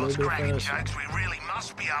cream truck a little bit faster. we really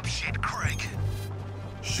must be up Shit Creek.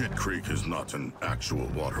 Shit Creek is not an actual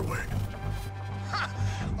waterway.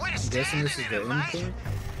 We're I'm guessing this is the end point? End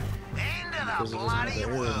Because it doesn't have the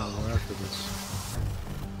area anymore after this.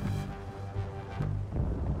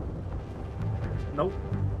 Nope.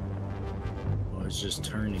 Oh, it's just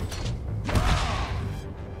turning.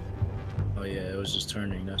 Oh yeah, it was just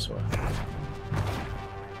turning, that's why.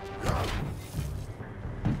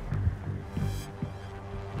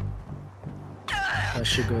 That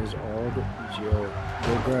shit goes all the... Yo,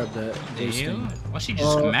 go grab that. Damn. Why she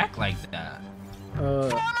just smack like that?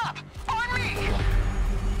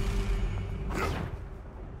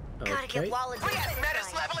 Okay.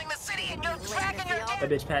 Meta's leveling the city and you're tracking your That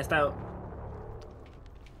bitch passed out.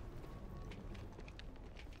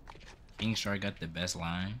 King Shark got the best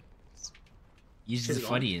line. He's just the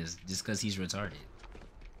funniest, just because he's retarded.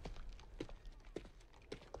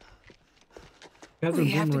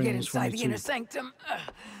 We have to get inside the inner sanctum.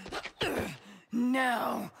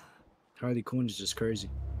 Now. Harley Quinn is just crazy.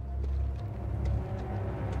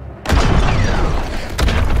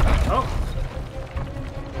 Oh.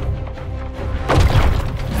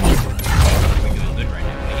 We're doing good right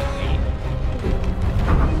now. Wait.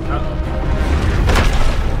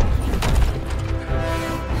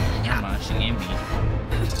 Come on, she can be.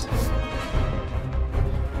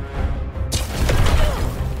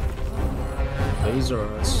 Laser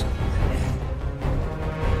us.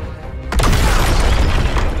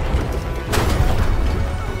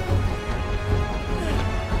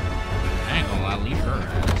 I ain't gonna lie, leave her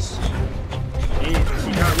ass. Yeah,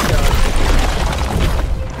 she got me out.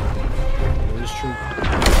 That is true.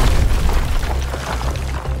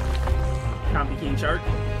 Copy King Shark.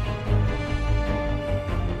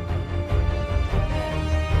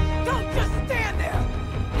 Don't just stand there!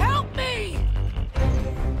 Help me!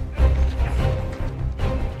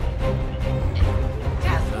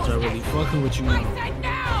 That's already fucking with you now. I said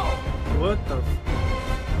now! What the f...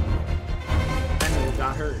 That nigga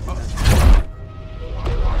got hurt.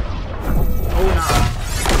 Oh, nah.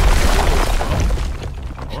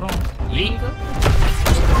 Hold on. Yeet.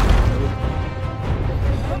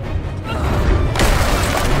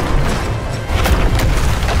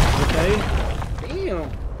 Okay. Damn.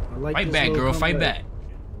 I like Fight this back, little girl. Fight comeback. back.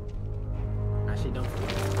 Actually, don't.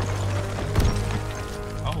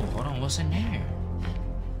 Oh, hold on. What's in there?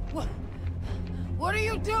 What are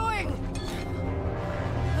you doing?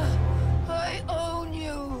 I own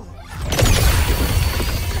you.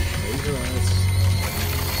 Laser us.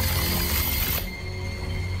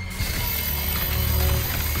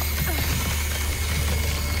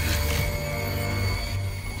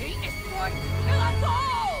 He is going to kill us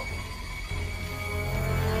all!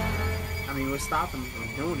 I mean, what's stopping him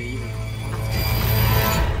from doing it even?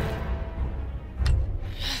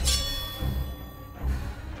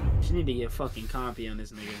 She need to get fucking compy on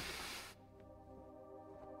this nigga.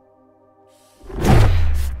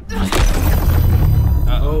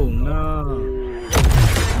 Oh no.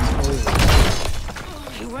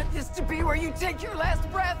 You want this to be where you take your last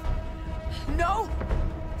breath? No?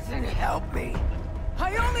 Then help me.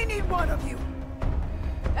 I only need one of you.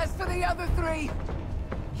 As for the other three,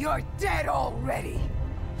 you're dead already.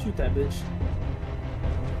 Shoot that bitch.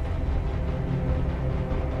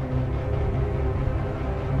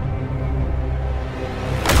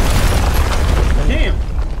 Damn.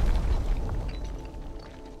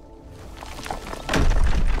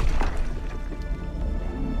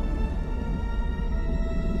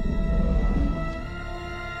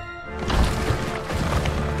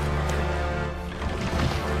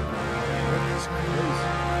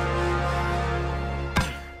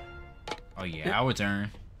 Okay, our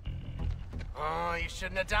turn. Oh, you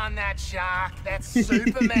shouldn't have done that, Shark. That's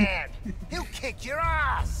Superman. He'll kick your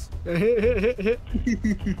ass.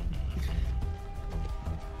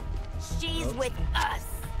 She's with us.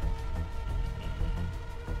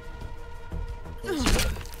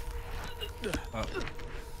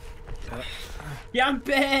 Jump!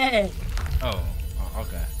 Oh,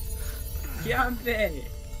 okay. Jump!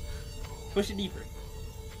 Push it deeper.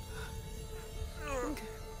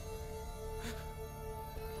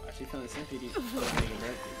 She feeling sympathy for the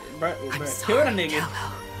nigga, bro. Kill the nigga.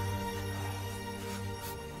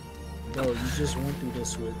 Bro, you just went through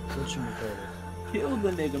this with what you call it. Kill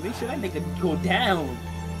the nigga. Make sure that nigga go down.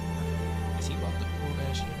 Is he about to pull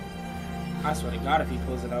that shit? I swear to God, if he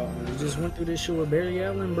pulls it out. You just went through this shit with Barry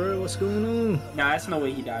Allen, bro. What's going on? Nah, that's no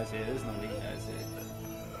way he dies here. There's no way he dies here.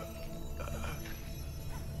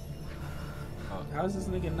 How is this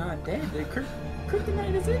nigga not dead? The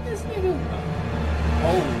kryptonite is in this nigga.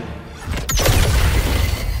 Oh.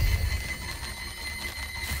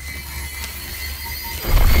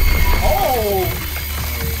 Oh.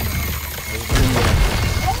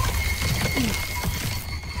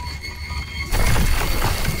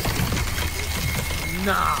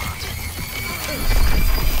 Nah.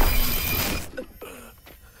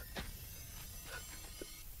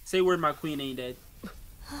 Say word, my queen ain't dead.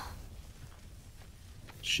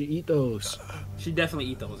 She eat those. She definitely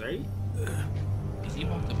eat those, right? Is he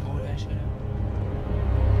about to pull that shit out?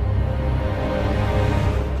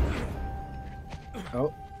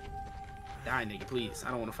 Oh. Die, nigga, please.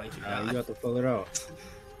 I don't want to fight you. You got to pull it out.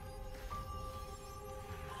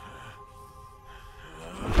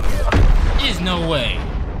 There's no way.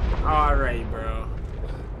 Alright, bro.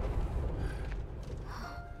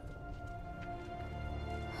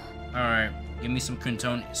 Alright, give me some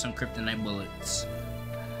kryptonite bullets.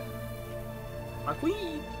 My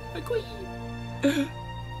queen! My queen!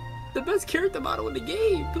 The best character model in the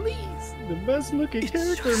game, please! The best looking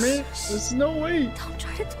character, man. There's no way. Don't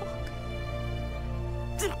try to talk.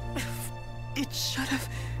 It should have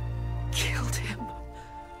killed him.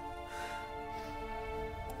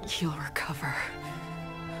 You'll recover.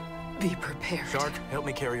 Be prepared. Shark, help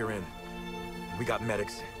me carry her in. We got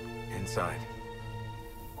medics inside.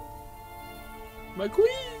 My queen!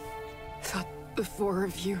 Thought the four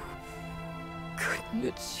of you couldn't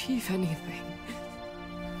achieve anything.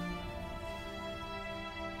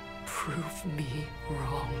 Prove me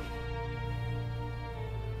wrong.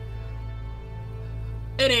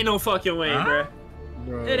 It ain't no fucking way, Bro.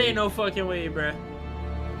 bruh. It ain't no fucking way, bruh.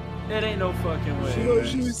 It ain't no fucking way.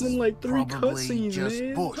 She was in like 3 cutscenes,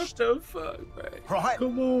 man. What the fuck, bro? Right.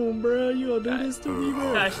 Come on, bro. You gonna do this to me,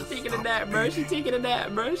 bro? Nah, she taking a nap, bro. She taking a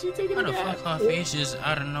nap, bro. She taking a How the nap. fuck her face just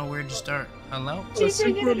out of nowhere to start? Hello? A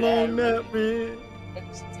super long nap, man.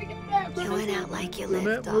 You went out like you The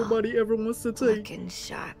lived nap all. nobody ever wants to take. Looking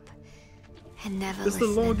sharp. And never It's the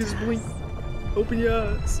listening longest to blink. us. Open your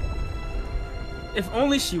eyes. If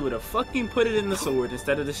only she would have fucking put it in the sword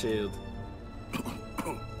instead of the shield.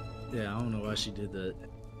 Yeah, I don't know why she did that.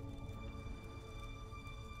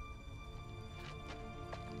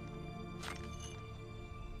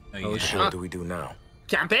 Oh shit. What do we do now?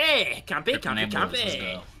 Campe! Campe, campe, Kryptonite bullets, let's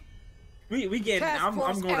campe! go. We getting. Task I'm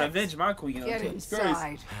Force going to X. avenge my queen. Get Jesus Christ.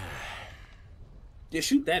 inside. Yeah,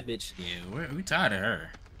 shoot that bitch. Yeah, we tired of her.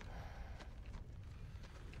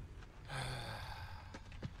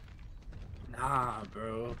 Nah,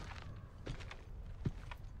 bro.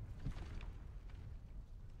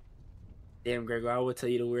 Damn, Gregor, I would tell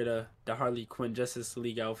you to wear the Harley Quinn Justice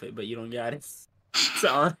League outfit, but you don't got it.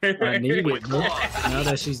 Sorry. I need it, bro. Now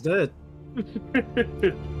that she's dead. Let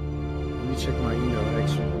me check my email,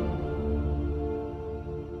 actually.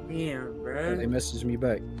 Damn, bro. They messaged me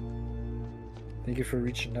back. Thank you for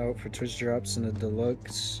reaching out for Twitch drops in the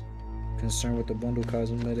deluxe. Concerned with the bundle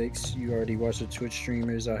cosmetics, you already watched the Twitch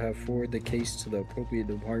streamers. I have forwarded the case to the appropriate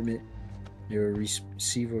department. You'll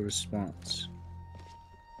receive a response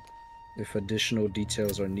if additional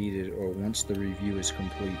details are needed or once the review is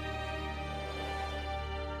complete.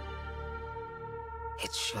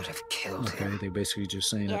 It should have killed Okay, him. they basically just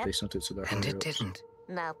saying that Yep. they sent it to the And it higher-ups. didn't.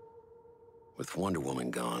 No. With Wonder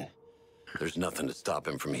Woman gone, there's nothing to stop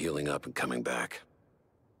him from healing up and coming back.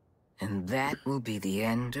 And that will be the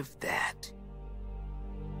end of that.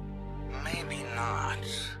 Maybe not.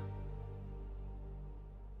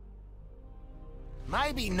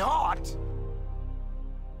 Maybe not.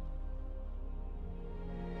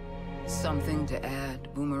 Something to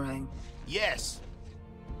add, Boomerang? Yes.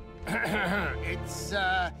 It's,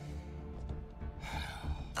 The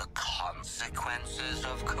consequences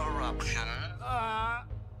of corruption. I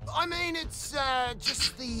mean, it's,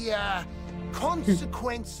 just the,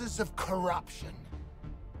 Consequences of corruption.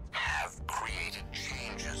 Have created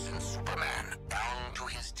changes in Superman down to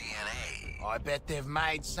his DNA. I bet they've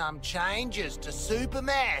made some changes to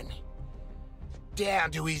Superman.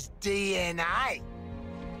 Down to his DNA.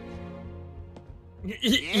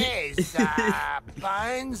 Yes,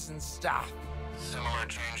 bones and stuff. Similar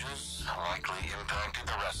changes likely impacted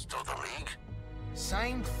the rest of the League.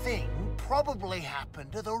 Same thing probably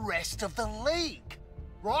happened to the rest of the League,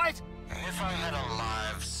 right? If I had a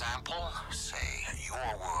live sample, say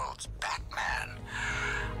your world's Batman.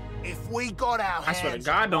 If we got our I swear to hands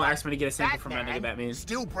God, don't on ask me to get a sample from that nigga Batman.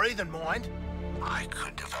 Still breathing, mind. I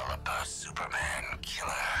could develop a Superman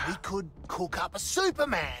killer. We could cook up a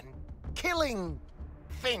Superman killing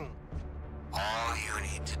thing. All you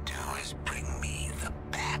need to do is bring me the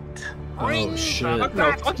bat. Oh shit. Fuck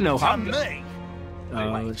no. To me.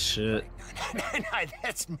 Oh shit. No,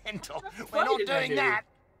 that's mental. We're not doing that.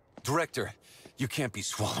 Director, you can't be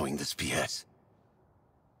swallowing this BS.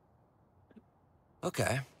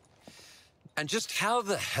 Okay. And just how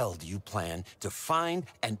the hell do you plan to find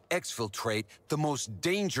and exfiltrate the most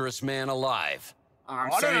dangerous man alive? I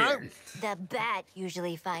don't know. The bat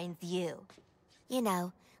usually finds you. You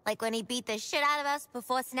know, like when he beat the shit out of us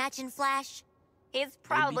before snatching Flash. He's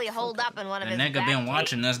probably holed up in one of The his nigga been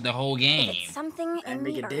watching us the whole game. Something That in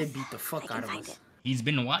the nigga did earth. beat the fuck out of us. He's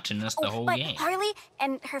been watching us the whole but game. Harley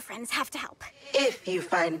and her friends have to help. If you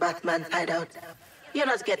find Batman's hideout, you're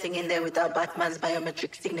not getting in there without Batman's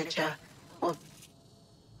biometric signature. Or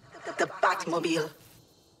the Batmobile.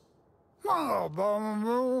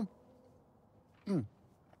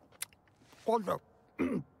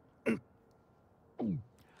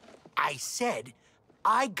 I said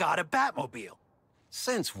I got a Batmobile.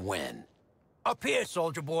 Since when? Up here,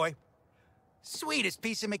 soldier boy. Sweetest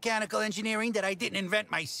piece of mechanical engineering that I didn't invent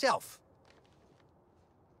myself.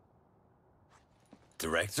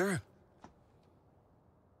 Director?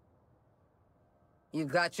 You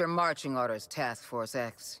got your marching orders, Task Force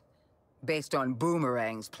X. Based on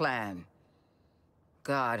Boomerang's plan.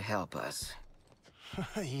 God help us.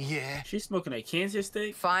 Yeah. She's smoking a Kansas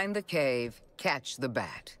stick? Find the cave, catch the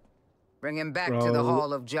bat. Bring him back to the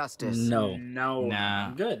Hall of Justice. No. Nah.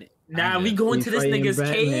 I'm good. Nah, we going to this nigga's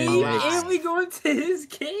cave? And we going to his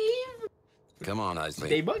cave? Come on, Isley.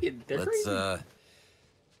 They bugging. They're Let's, crazy.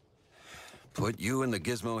 put you and the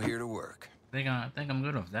gizmo here to work. I think I'm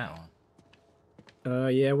good with that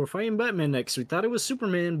one. Yeah, we're fighting Batman next. We thought it was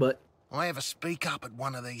Superman, but I ever speak up at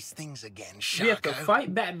one of these things again, Sharko? We have to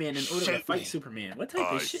fight Batman in order to Shoot fight me. Superman. What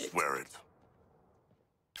type I of shit? swear it.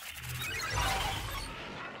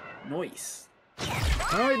 Noise.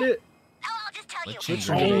 I did.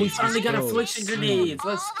 Oh, we finally got affliction grenades.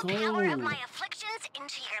 Let's go.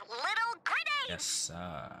 Yes,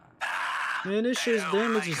 sir. Man, this shit's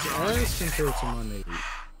damage is ass compared to my nigga.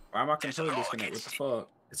 Why am I controlling disconnect? What the fuck?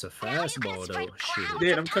 It's a fastball though. Shit.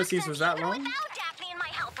 Yeah, them cutscenes was that long?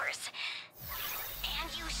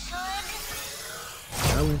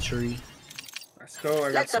 Talent tree. Let's go.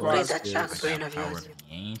 I got Let's upgrade that squad. shark brain of Power yours. of the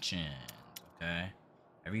ancient. Okay.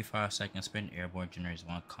 Every 5 seconds, spin airborne generates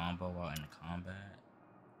 1 combo while in combat.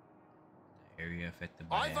 The area affected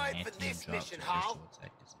by an anti-drop to additional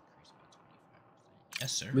attack is increased by 25%.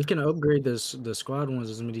 Yes, sir. We can upgrade the squad ones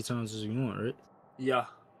as many times as you want, right? Yeah.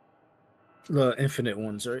 The infinite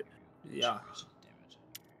ones, right? Yeah.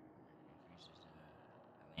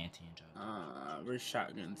 Where's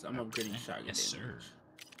shotguns? I'm upgrading shotgun. Yes, sir.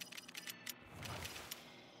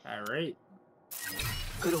 Alright.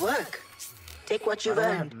 Good work. Take what you've I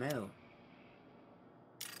don't earned. have mail.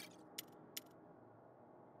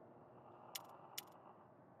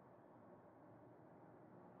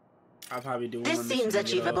 I'll probably do This one seems mission to get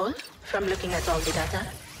achievable from looking at all the data.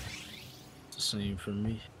 It's the same for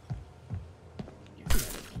me.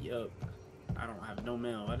 Yup. I don't have no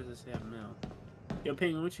mail. Why does it say I have mail? Yo,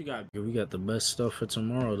 Penguin, what you got? Yeah, we got the best stuff for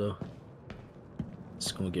tomorrow though.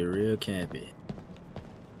 It's gonna get real campy.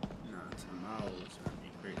 Nah, tomorrow's gonna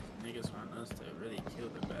be crazy. Niggas want us to really kill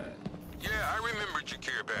the bat. Yeah, I remembered your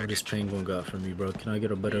care What baggage. this penguin got for me, bro? Can I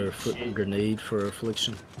get a better foot grenade for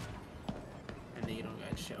affliction? And then you don't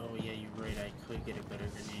got shit. Oh, yeah, you're right. I could get a better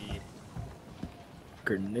grenade.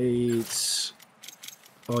 Grenades.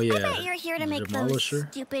 Oh yeah. I bet you're here to make those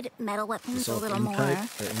Demolisher. stupid metal weapons a Self little more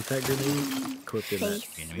impact. Impact grenade. Equipped in that.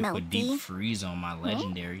 face We put deep melty. freeze on my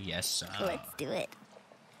legendary. Yes, sir. Let's do it.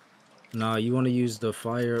 Nah, you want to use the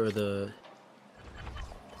fire or the.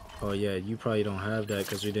 Oh yeah, you probably don't have that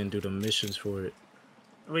because we didn't do the missions for it.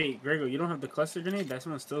 Wait, Grego, you don't have the cluster grenade? That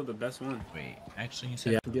one's still the best one. Wait, actually, you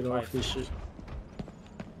said Yeah, get off this shit.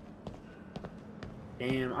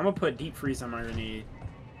 Damn, I'm gonna put deep freeze on my grenade.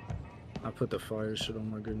 I put the fire shit on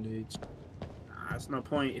my grenades. That's no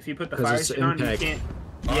point. If you put the fire shit on, you can't.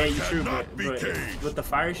 Yeah, you true, but with the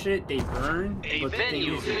fire shit, they burn. A but the thing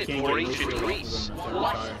venue is, you fit can't for get no ancient shit Greece. off of them if they're on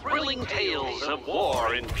Watch fire. thrilling tales of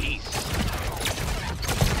war and peace.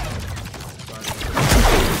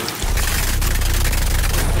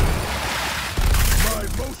 My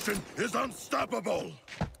motion is unstoppable.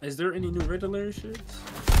 Is there any new Riddler shit?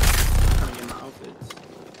 Trying to get my outfits.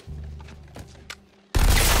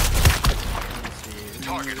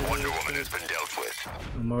 Target Wonder Woman has been dealt with.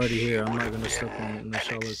 I'm already here. I'm not gonna step on it in the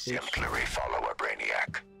Charlotte Clips. Exemplary follower,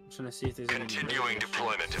 Brainiac. I'm trying to see if there's any. Continuing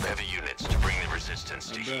deployment of heavy units to bring the resistance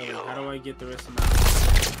to heal. How do I get the rest of my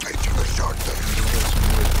outfits? Making a short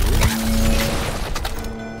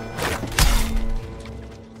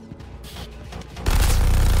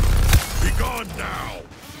Be gone now.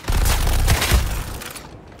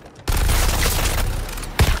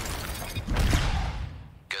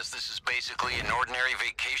 Guess this is basically an ordinary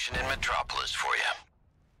vacation in Metropolis for you.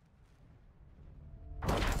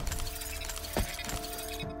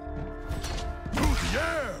 Through the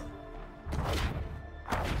air.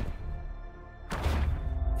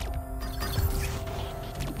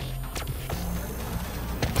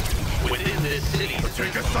 Within this city,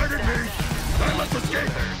 Take a sight at me. I must escape.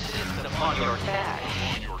 upon your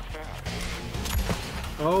cash.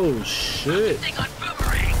 Oh shit! Thing on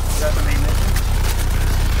Boomerang.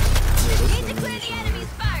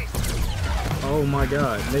 Oh my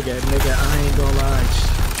god, nigga, I ain't gonna lie.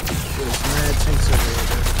 There's mad tanks over here,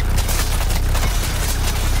 bro.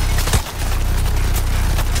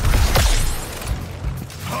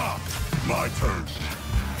 Ha! My turn.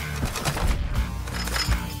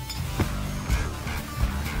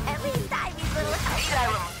 At least Ivy's little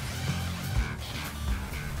helper.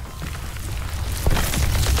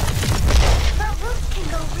 But roofs can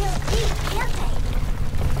go real deep, can't they?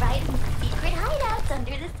 Right in secret hideouts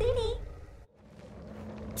under the city.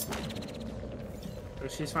 So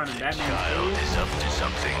she's finding Batman. Child is up to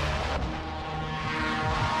something.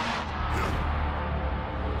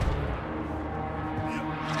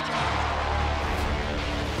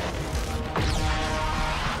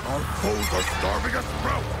 Our foes are starving us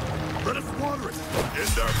out. Let us water it in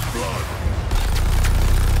their blood.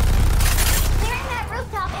 Clearing that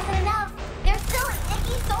rooftop isn't enough. There's still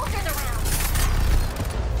icky soldiers around.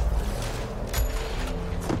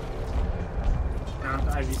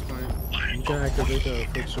 Now Ivy's playing. You can activate the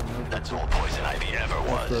affliction. That's all Poison Ivy ever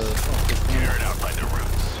was. Tear it out by the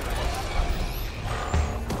roots.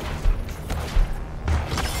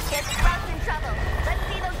 Get Sprouts in trouble. Let's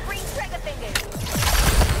see those green trigger fingers.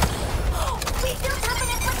 We do have an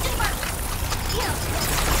affliction mark. You know,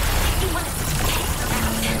 if you want to taste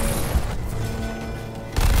around.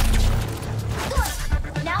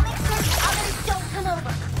 Good. Now make sure the others don't come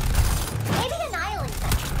over. Maybe annihilate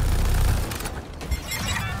them.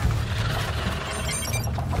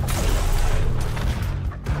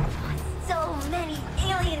 So many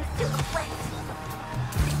aliens to collect.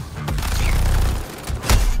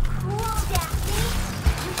 Cool, Daphne.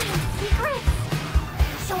 You can secrets.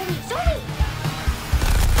 Show me, show me.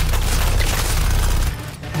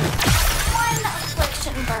 One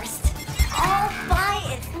affliction burst. All by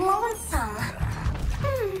its lonesome.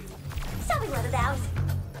 Shall we let it out?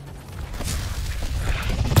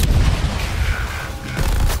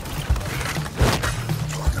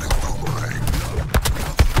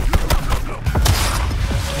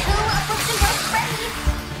 Two affliction bursts ready.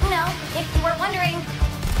 No, if you were wondering.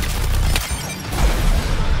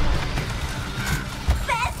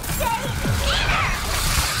 Best day ever!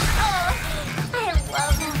 Oh, I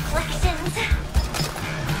love afflictions.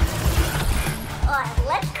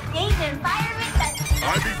 Let's create an environment that...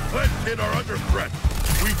 Ivy's pledged hit are under threat.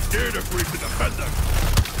 We did agree to defend them.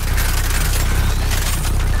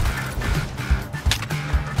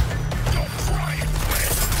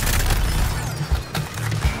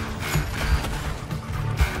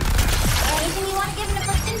 Anything you want to give an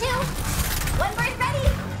affliction to? One burst ready?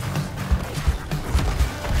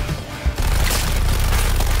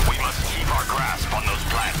 We must keep our grasp on those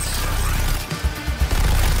plants.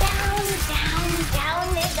 Down, down, down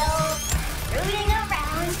they go. Rooting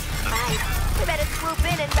around. Right. We better swoop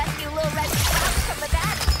in and rescue little red sprouts from the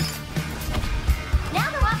bat. Now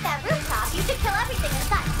they're off that rooftop, you should kill everything in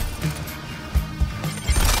sight.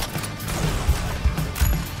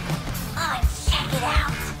 Oh, check it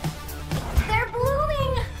out. They're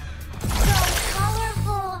blooming. So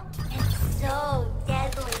colorful and so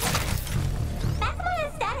deadly. That's my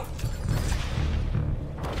aesthetic.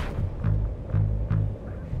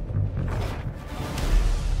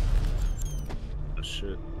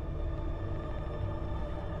 Shit.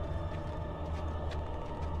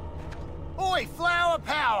 Oi, Flower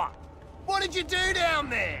Power! What did you do down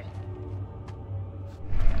there?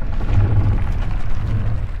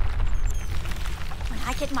 When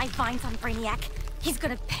I get my vines on Brainiac, he's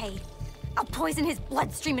gonna pay. I'll poison his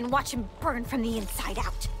bloodstream and watch him burn from the inside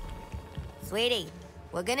out. Sweetie,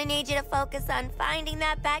 we're gonna need you to focus on finding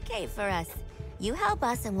that Batcave for us. You help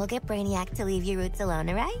us and we'll get Brainiac to leave your roots alone,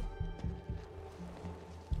 alright?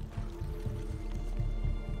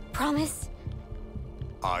 Promise?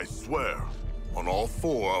 I swear, on all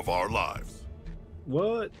 4 of our lives.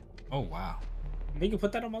 What? Oh, wow. You can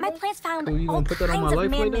put that on my My life? plans found Cool, you all gonna put that on kinds my of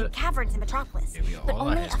life like man-made that? caverns in Metropolis, Yeah, but all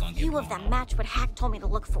only that is gonna a get few of them match what Hack told me to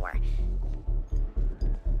look for.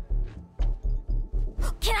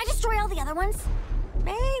 Can I destroy all the other ones?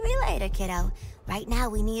 Maybe later, kiddo. Right now,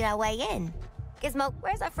 we need our way in. Gizmo,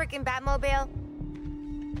 where's our freaking Batmobile?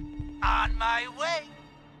 On my way.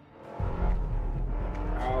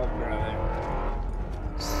 Oh, brother.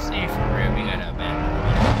 Say for real, we got a Batman.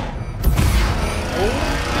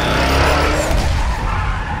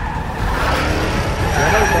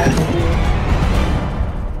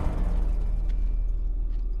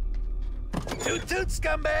 Toot toot,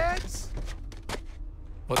 scumbags!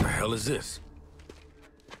 What the hell is this?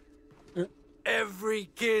 Every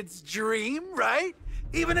kid's dream, right?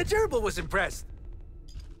 Even a gerbil was impressed.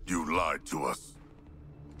 You lied to us.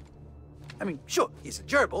 I mean, sure, he's a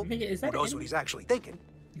gerbil. Is Who that knows what he's actually thinking?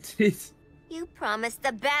 You promised the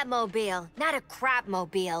Batmobile, not a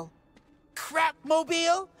crapmobile.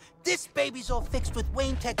 Crapmobile? This baby's all fixed with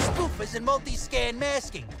Wayne Tech spoofers and multi-scan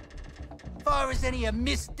masking. Far as any of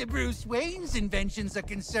Mr. Bruce Wayne's inventions are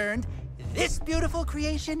concerned, this beautiful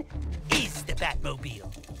creation is the Batmobile.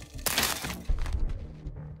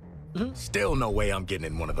 Still no way I'm getting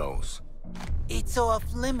in one of those. It's off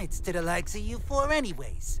limits to the likes of you four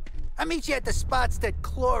anyways. I'll meet you at the spots that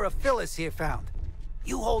Chlorophyllus here found.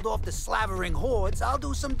 You hold off the slavering hordes, I'll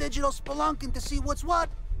do some digital spelunking to see what's what.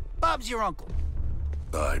 Bob's your uncle.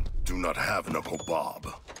 I do not have an Uncle Bob.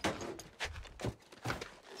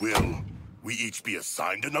 Will we each be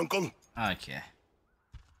assigned an uncle? Okay.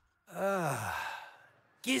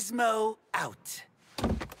 Gizmo out.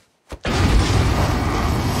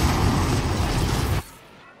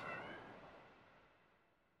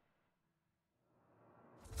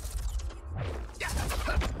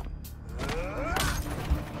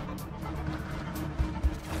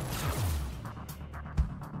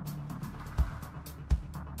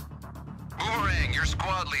 Boomerang, your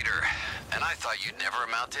squad leader. And I thought you'd never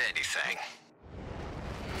amount to anything.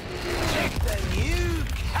 The new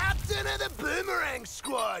captain of the Boomerang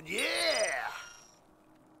squad, yeah!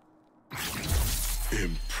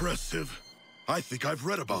 Impressive. I think I've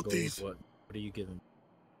read about these. What are you giving?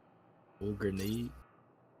 Full grenade?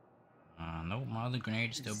 Nope, my other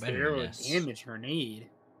grenade is still better Zero than this. damage grenade.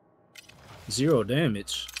 0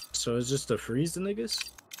 damage. So it's just to freeze the niggas?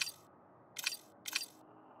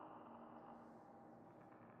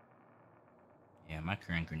 Yeah, my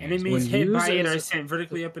current grenade. Enemies When hit by used it as are a- sent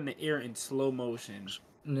vertically up in the air in slow motion.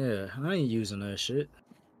 Yeah, I ain't using that shit.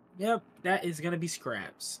 Yep, that is gonna be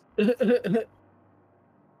scraps. Alright,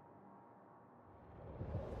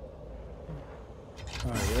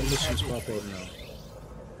 what missions pop up now?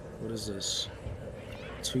 What is this?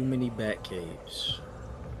 Too many bat caves.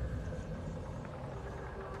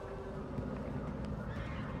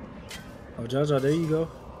 Oh, Jaja, there you go.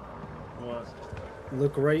 What?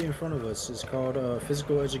 Look right in front of us. It's called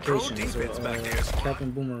Physical Education. It's a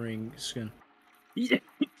Captain Boomerang skin. Yeah.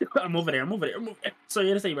 I'm over there. So you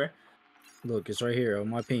gotta say, bro. Look, it's right here on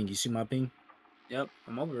my ping. You see my ping? Yep,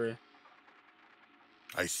 I'm over it.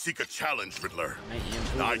 I seek a challenge, Riddler. I I am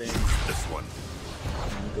over choose there. this one.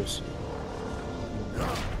 Let me go see.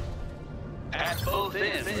 At both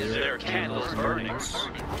ends, there are candles burning.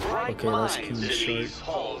 Bright Okay, that's minds King in Shark. these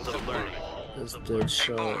halls of learning. That's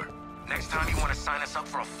Deadshot. Next time you want to sign us up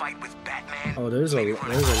for a fight with Batman? Oh, there's a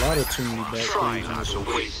lot of too many bat Try caves in not this to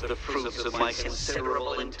one. waste the fruits of my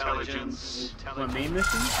considerable intelligence. What main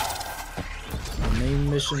mission? The main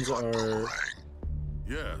missions are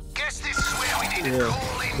Yes. Guess this is where we need to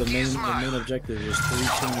call in the main Gizmo. objective is 3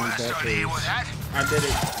 too many bat caves. I did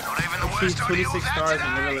it. Achieved 26 stars in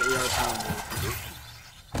vanilla ER challenges.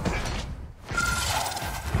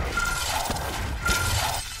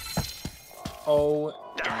 Oh,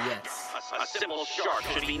 yes. A simple shark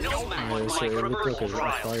should be no match Yeah, for so my it looked criminal like a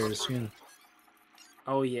trials. fire skin.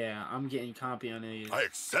 Oh yeah, I'm getting copy on it. I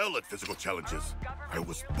excel at physical challenges. I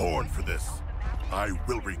was born for this. I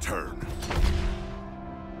will return.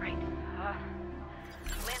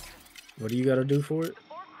 What do you gotta do for it?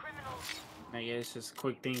 I guess just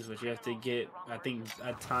quick things, but you have to get, I think,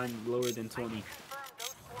 a time lower than 20.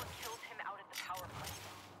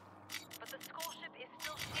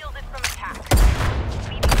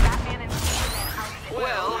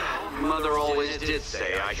 did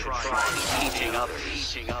say I should try teaching others.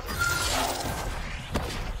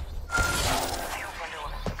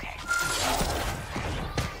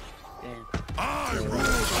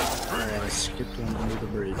 I skipped one under the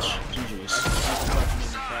bridge. GG's.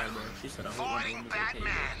 She said, I hope one of them is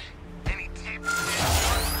okay. Any tips?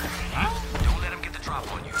 Don't let him get the drop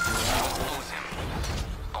on you. Don't lose him.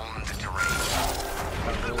 Own the terrain.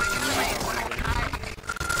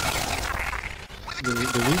 Did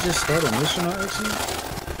we just start a mission on accident?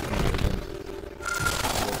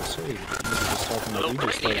 Say, nigga just talking like we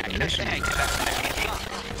just started a mission.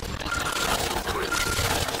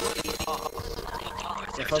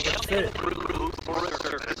 If I could fit.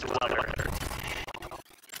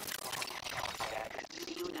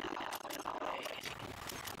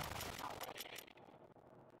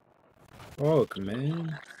 Fuck,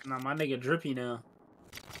 man. Nah, my nigga drippy now.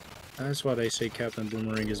 That's why they say Captain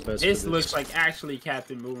Boomerang is best. This looks like actually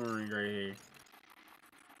Captain Boomerang right here.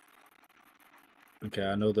 Okay,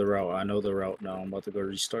 I know the route. I know the route now. I'm about to go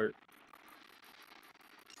restart.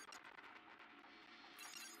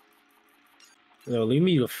 Yo, leave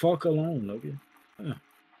me the fuck alone, nigga. Huh.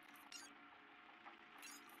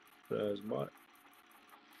 That's bot.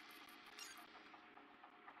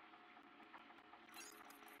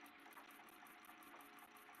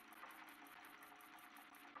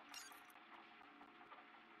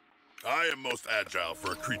 I am most agile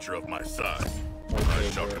for a creature of my size. Okay, I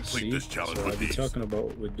shall bro, complete see? this challenge So with I be these. talking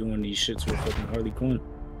about with doing these shits with fucking Harley Quinn.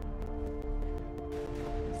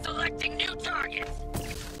 Selecting new targets.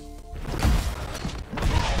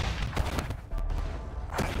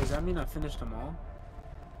 Does that mean I finished them all?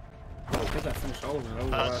 I think I finished all of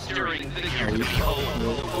them. A stirring figure to behold.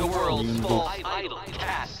 The world's full idol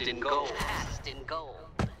cast in gold.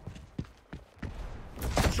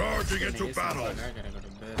 Charging into battle. I gotta go to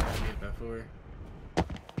bed. I gotta get back for her.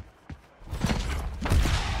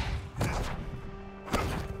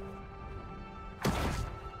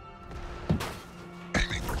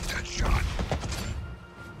 Aiming for Deadshot.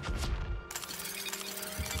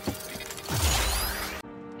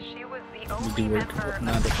 She was the We only do work member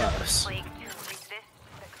 9 to 5s. League to resist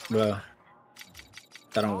the Well,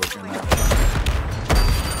 that don't work at 9 to 5.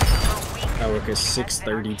 I work at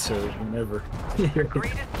 6:30 to whenever.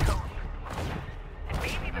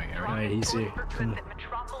 Alright, he's here. Come on.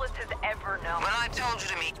 Metropolis has ever known. When I told you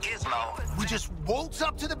to meet Gizmo, we just waltz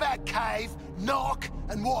up to the back cave, knock,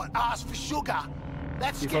 and what? Ask for sugar.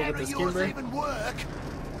 That You fuck with scanner the of skin, yours bro? even work?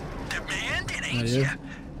 Demanding, Oh, ain't yeah? ya?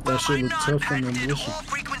 That shit look tough on the mission.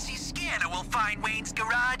 Frequency scanner will find Wayne's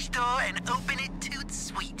garage door and open it toot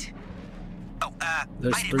sweet. Oh,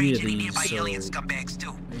 There's I didn't 3 reach of any these, nearby so alien scumbags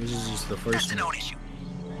too. this is just the That's first a one. known issue.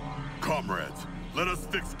 Comrades, let us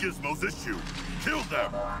fix Gizmo's issue. Kill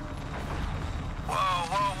them.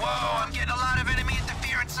 Whoa, I'm getting a lot of enemy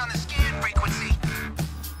interference on the scan frequency.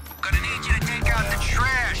 Gonna need you to take out the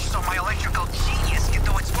trash so my electrical genius can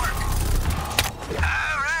do its work.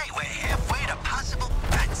 Alright, we're halfway to possible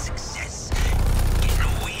bad success.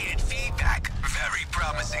 Getting weird feedback. Very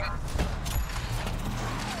promising.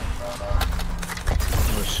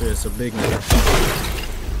 Oh shit, it's a big one.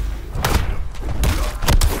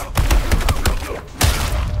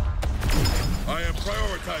 I am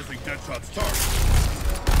prioritizing Deadshot's target.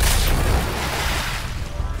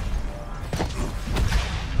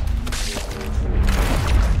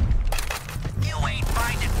 You ain't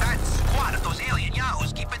finding fat squat if those alien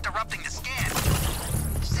yahoos keep interrupting the scan.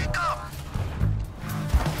 Sick 'em.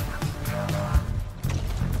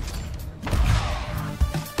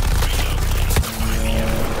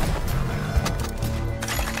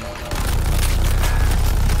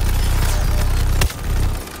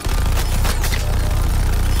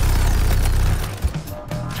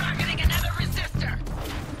 Targeting another resistor.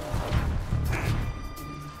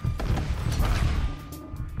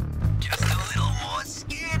 Just a little more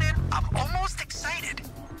scanning. I'm almost excited.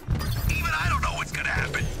 Even I don't know what's gonna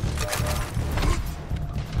happen.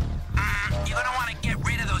 You're gonna want to get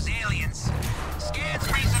rid of those aliens. Scan's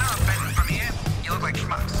freezing up, and from here, you look like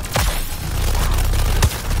schmucks.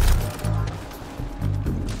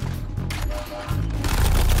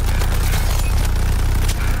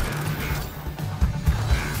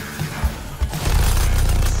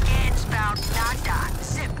 Scan's found nada,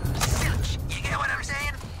 zip, zilch. You get what I'm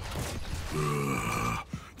saying?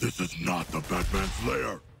 This is not the Batman's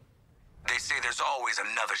lair. They say there's always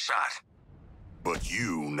another shot. But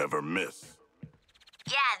you never miss.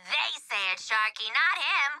 Yeah, they say it, Sharky, not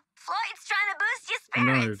him. Floyd's trying to boost your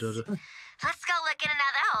No, spirits. Dodo. Let's go look in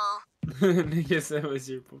another hole. Nigga said was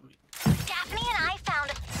your point. Daphne and I found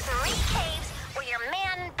 3 caves where your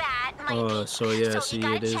man Bat So yeah, see,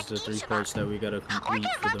 it is the 3 parts that we gotta complete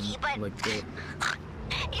for them, like the...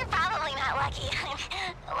 You're probably not lucky.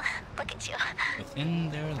 Look at you. Within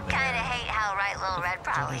there. Kinda hate how right little red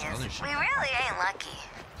probably is. We really ain't lucky.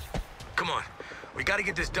 Come on. We gotta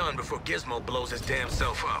get this done before Gizmo blows his damn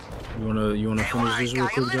self up. You wanna finish this real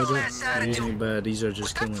quick, JoJo? These ain't bad. These are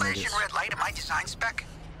just killing niggas. Red light in my design spec?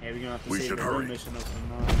 Yeah, we're gonna have to We save should the hurry. mission up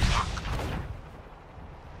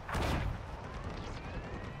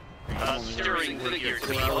A stirring figure to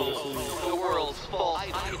behold, the world's false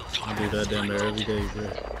idol. I do that damn near every day, bro.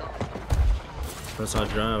 Plus I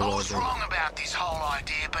drive all What's day. wrong about this whole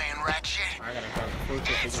idea being rat shit?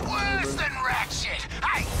 It's worse than rat shit.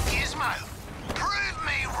 Hey, Gizmo, prove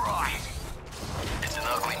me right. It's an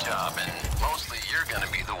ugly job, and mostly you're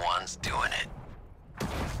gonna be the ones doing it.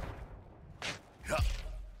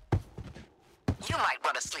 You might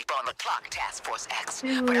want to sleep on the clock, Task Force X,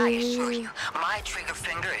 but I assure you, my trigger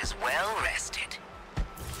finger is well rested.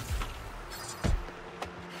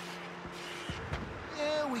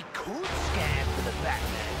 Yeah, we could scan for the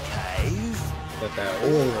Batman cave. Got that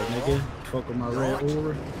aura, nigga. Fuck with my red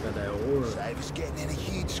aura. Got that aura. Save us getting in a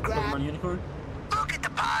huge scrap. Look at the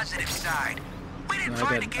positive side. We didn't No,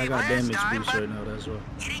 find a I cave got last damage time, boost but right now, that's why.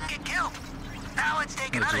 he didn't get killed. Now let's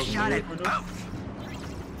take That's another just shot me. at both.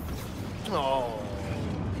 Oh.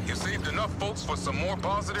 You saved enough folks for some more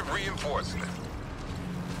positive reinforcement.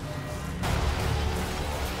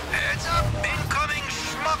 Heads up, incoming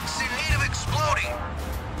schmucks in need of exploding.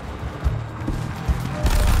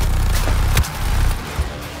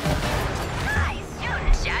 Nice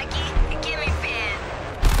shooting, Sharky. Give me pin.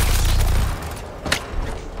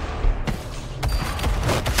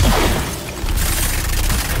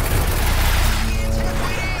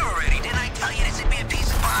 Already, didn't I tell you this would be a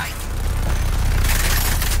piece of pie?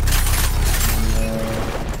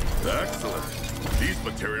 Excellent. These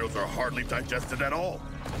materials are hardly digested at all.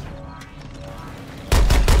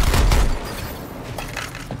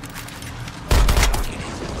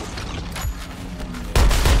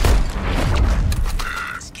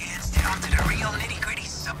 Scans down to the real nitty-gritty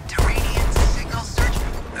subterranean signal search.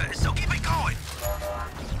 So keep it going.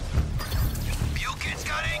 You kids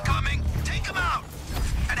got incoming. Take him out.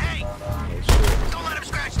 And hey, don't let him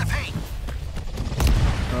scratch the paint.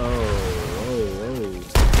 Oh.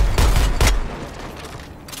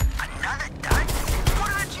 Another dud? What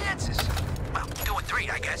are the chances? Well, 2 or 3,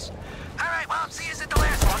 I guess. All right, well, see you at the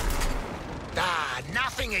last one. Ah,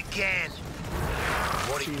 nothing again.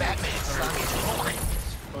 What if Batman slung his line?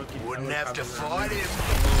 Wouldn't have to fight him.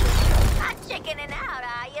 Not chickening out,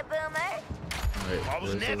 are you, Boomer? Alright, I was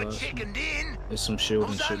where's the never last one? chickened in. There's some I shield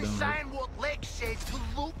and was shit only down there. saying what Lex said to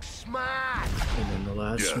look smart. And then the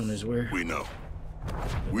last Yes, one is where? we know.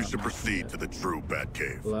 We should proceed to the true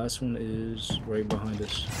Batcave. The last one is right behind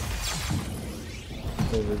us.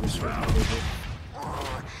 Over this way. Over.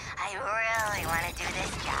 I really want to do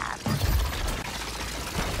this job.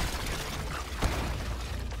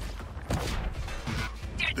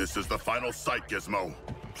 This is the final site, Gizmo.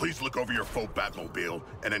 Please look over your faux Batmobile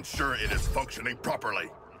and ensure it is functioning properly.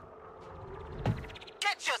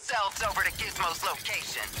 Get yourselves over to Gizmo's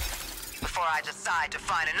location before I decide to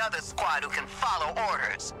find another squad who can follow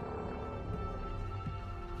orders.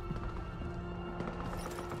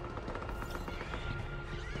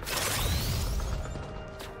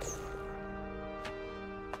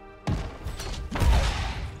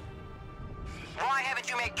 Why haven't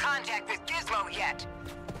you made contact with Gizmo yet?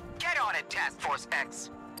 Get on it, Task Force X.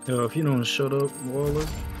 Yo, if you don't shut up, Waller.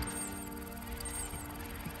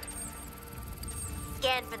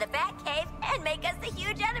 Scan for the Batcave and make us the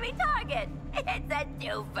huge enemy target. It's a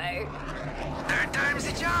twofer. 3rd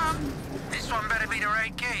time's the charm. This one better be the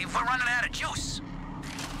right cave. We're running out of juice.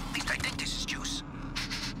 At least I think this is juice.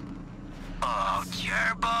 Oh,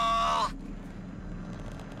 gerbil.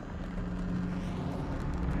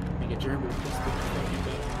 Make a gerbil.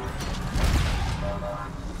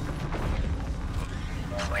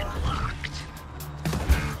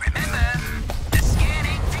 Remember, the scan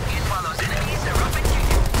ain't ticking while those enemies are up and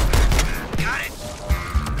kicking. Got it.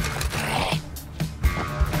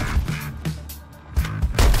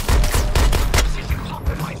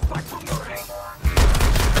 Compromised by Boomerang.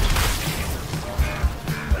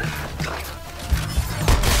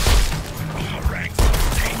 Boomerang's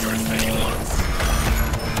dangerous than he looks.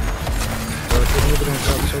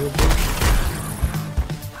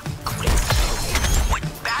 Would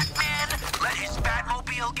Batman let his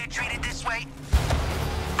Batmobile get treated this way?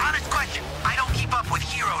 Honest question. I don't keep up with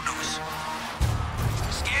hero news.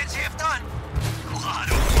 Scan's half done. A lot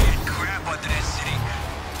of weird crap under this city.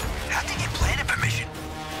 How'd they get planet permission?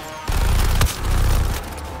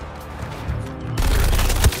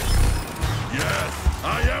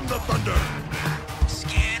 I am the thunder.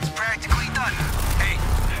 Scan's practically done. Hey,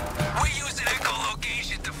 we're using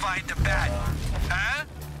echolocation to find the bat. Huh?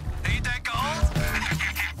 Ain't that gold?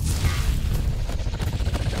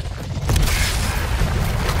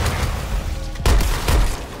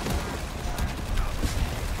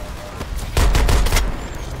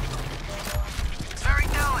 It's very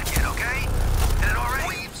delicate, okay? And already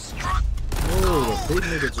we've struck. Oh, the big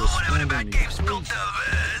nigga just spawned on me.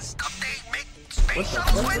 What the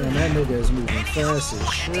fuck? Man, that nigga is moving fast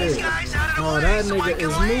as shit. Oh, that nigga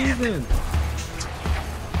is moving.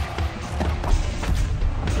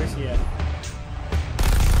 Where's he at?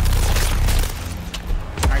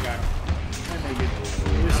 I got him. That nigga.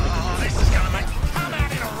 This is gonna make you come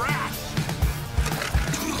out in a rat.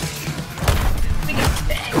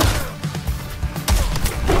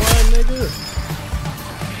 Oh, nigga.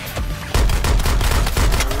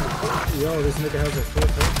 Yo, this nigga has a full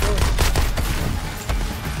headshot.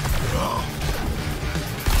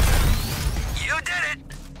 You did it!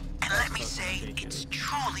 And let me say, it's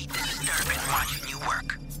truly disturbing watching you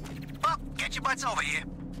work. Well, get your butts over here.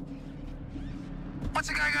 What's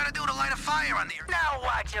a guy gotta do to light a fire on the... Now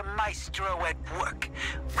watch a maestro at work.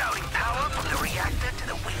 Routing power from the reactor to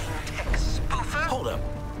the WingTech spoofer. Hold up.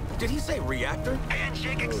 Did he say reactor?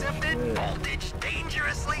 Handshake accepted, voltage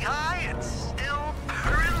dangerously high, and still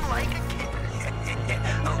purring like a kitten.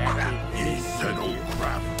 Oh crap. He said, oh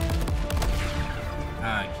crap.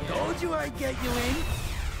 Told you I'd get you in.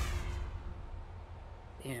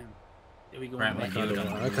 Damn. There we go. I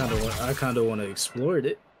kind of want to explore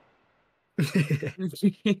it.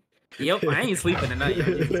 Yep, I ain't sleeping tonight.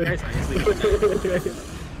 Jesus Christ, I ain't sleeping tonight.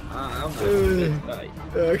 I'm not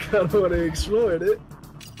I kind of want to explore it.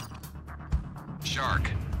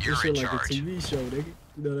 Shark, you're This shit in like charge. a TV show, nigga.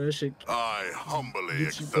 You know that shit. I humbly Get you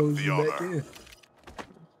accept posed the back honor. in.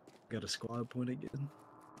 Got a squad point again.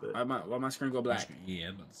 But Why my screen go black? Yeah,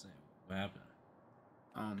 I'm about to say. What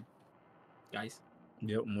happened? Guys.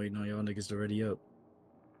 Yep, I'm waiting on y'all niggas to ready up.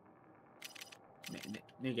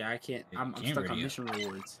 Nigga, I can't. I'm can't stuck ready on up. mission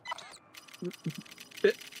rewards.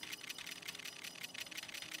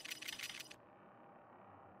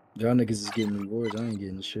 Y'all niggas is getting rewards. I ain't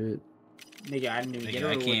getting shit. Nigga, I didn't even Nigga, get a I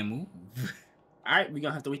reward. can't move. Alright, we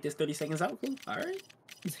gonna have to wait this 30 seconds out, cool? Alright.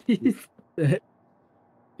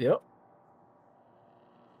 Yep.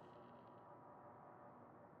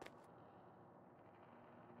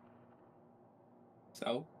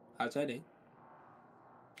 So, how's that day?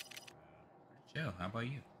 Chill. How about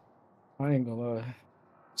you? I ain't gonna lie.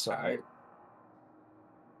 Sorry.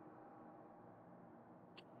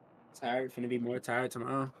 Tired, finna be more tired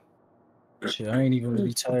tomorrow. Shit, I ain't even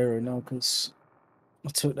really tired right now because I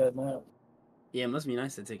took that nap. Yeah, it must be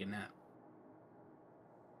nice to take a nap.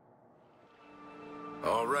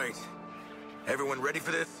 All right. Everyone ready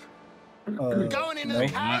for this? Going into the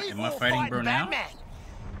cave am I or fighting bro now? Batman?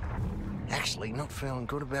 Actually, not feeling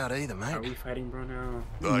good about either, mate. Are we fighting bro now?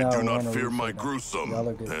 I do No, not no, fear we my fight now. gruesome Y'all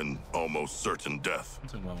are good. and almost certain death. I'm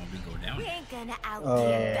talking about when we go down. We ain't gonna outdo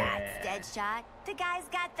Bats, Deadshot. The guy's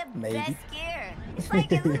got the Maybe. best gear. It's like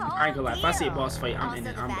his whole I ain't gonna lie, if I see a deal. boss fight, I'm in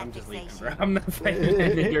it. Also the I'm bad just leaving, fixation. bro. I'm not fighting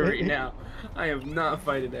that nigga right now. I am not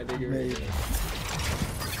fighting that nigga right now.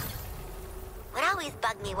 What always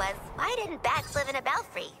bugged me was, why didn't Bats live in a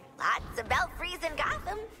belfry? Lots of belfries in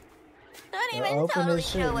Gotham. Not even open totally this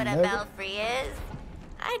shit, sure what a nigga. belfry is.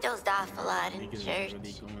 I dozed off a lot in Niggas church. is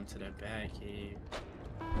really going to that bad cave.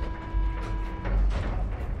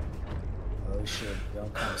 Oh shit, y'all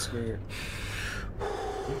kind of scared.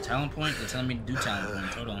 Talent point? They're telling me to do talent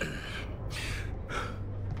points. Hold on.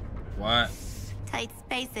 What? Tight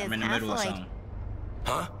spaces, I'm in the middle of Floyd? something.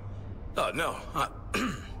 Huh? Oh, no.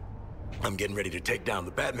 I'm getting ready to take down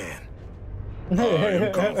the Batman. I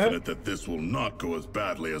am confident that this will not go as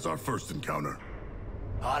badly as our first encounter.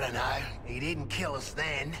 I don't know. He didn't kill us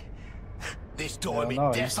then. This Hell time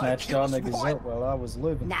no, it he definitely snatched y'all kills niggas what? up while I was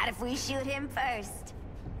living. Not if we shoot him first.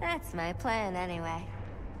 That's my plan anyway.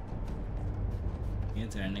 Yeah,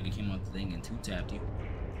 that nigga came off the thing and two-tapped you.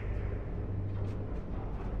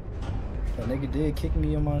 That nigga did kick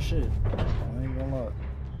me on my shit. I ain't gonna lie.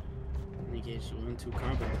 Nigga, you 1-2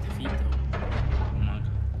 combo with the feet though. Oh my god.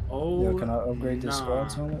 Oh, Yo, can I upgrade this nah.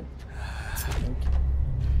 squad helmet?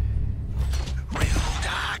 Real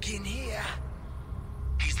dark in here.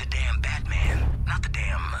 He's the damn Batman, not the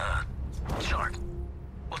damn, shark.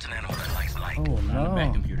 What's an animal that likes light? Oh no.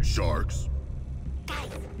 Back computer. Sharks. Guys,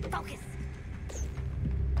 focus.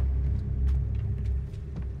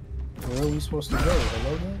 Where are we supposed to go?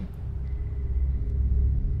 Hello, man?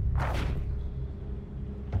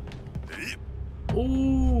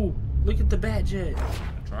 Ooh, look at the bat jet.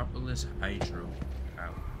 Metropolis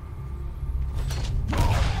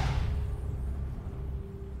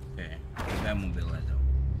Okay, that mobile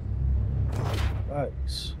though.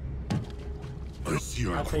 Nice. I see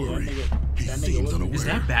our I'll tell you, quarry. He that nigga seems was- unaware. Is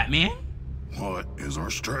that Batman? What is our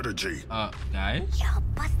strategy? Guys? Yo,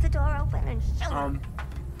 bust the door open and show him.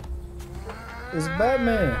 It's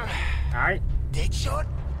Batman. Alright. Deadshot?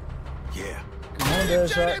 Yeah. Come on,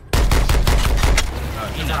 Deadshot.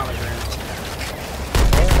 You know.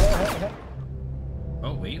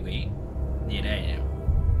 Oh, wait. Yeah, that is.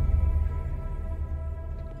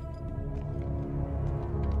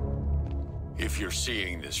 If you're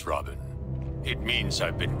seeing this, Robin, it means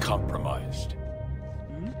I've been compromised.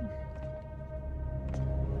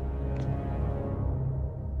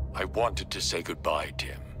 I wanted to say goodbye,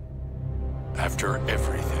 Tim. After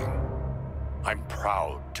everything, I'm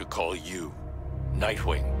proud to call you,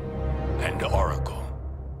 Nightwing, and Oracle,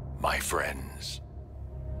 my friends.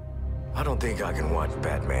 I don't think I can watch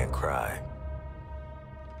Batman cry.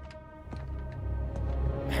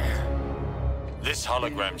 This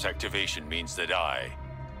hologram's activation means that I,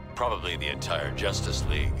 probably the entire Justice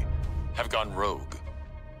League, have gone rogue.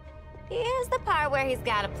 Here's the part where he's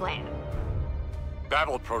got a plan.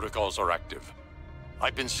 Battle protocols are active.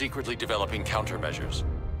 I've been secretly developing countermeasures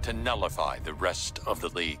to nullify the rest of the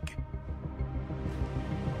League.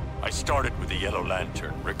 I started with the Yellow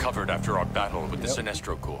Lantern, recovered after our battle with the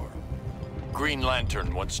Sinestro Corps. Green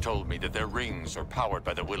Lantern once told me that their rings are powered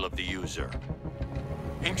by the will of the user.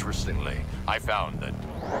 Interestingly, I found that...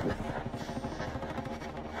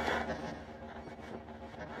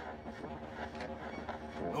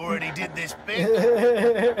 Already did this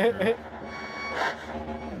bit.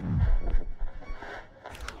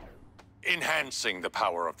 enhancing the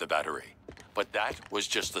power of the battery. But that was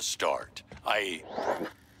just the start.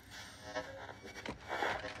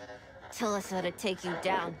 Tell us how to take you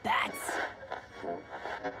down, bats.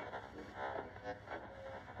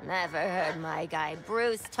 Never heard my guy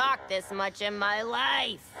Bruce talk this much in my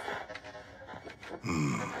life.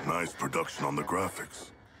 Nice production on the graphics.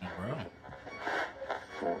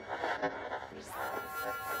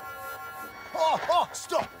 Oh,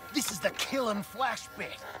 stop! This is the kill and flash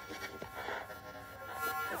bit.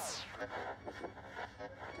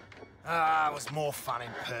 It was more fun in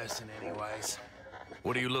person anyways.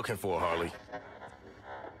 What are you looking for, Harley?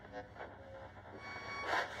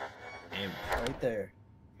 Right there.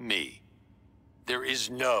 Me. There is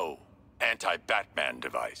no anti-Batman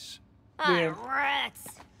device. Oh, rats.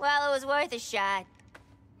 Well, it was worth a shot.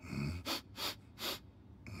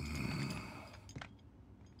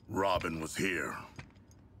 Robin was here.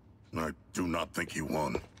 I do not think he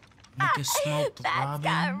won. Nigga smoked That's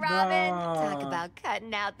got Robin. Talk about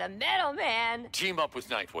cutting out the middleman. Team up with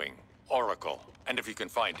Nightwing, Oracle, and if you can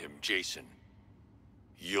find him, Jason.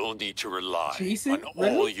 You'll need to rely on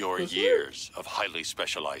all your years of highly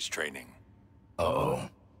specialized training. Uh-oh.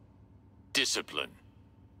 Discipline.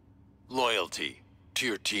 Loyalty to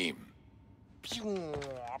your team.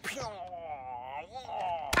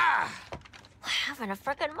 Having a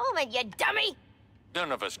frickin' moment, you dummy.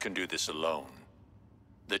 None of us can do this alone.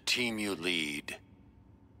 The team you lead.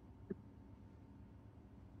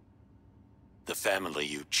 The family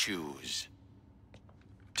you choose.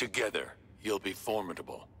 Together, you'll be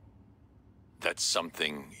formidable. That's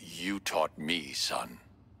something you taught me, son.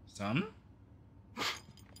 Son?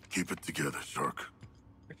 Keep it together, Shark.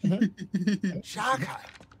 Sharko,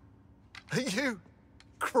 are you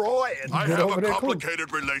crying? I have a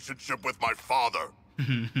complicated relationship with my father.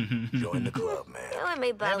 Join the club, man. You and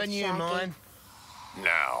me both, Never knew Sharky. mine.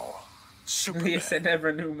 Now, Superman. Yes, I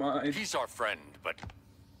never knew mine. He's our friend, but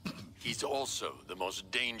he's also the most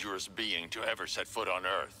dangerous being to ever set foot on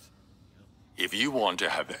Earth. If you want to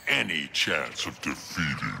have any chance of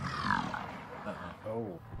defeating him...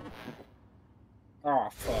 Oh. Oh,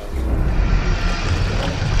 fuck.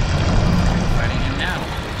 Fighting him now.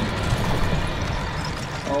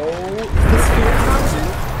 Oh, is this Fear Thompson?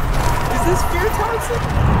 Is this Fear Thompson?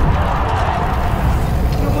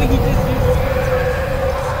 No way he just used Fear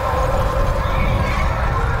Thompson.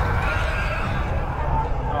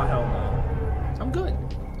 Oh, hell no. I'm good.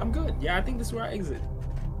 I'm good. Yeah, I think this is where I exit.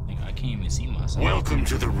 I can't even see myself. Welcome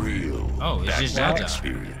to the real it's just Batman Jaja.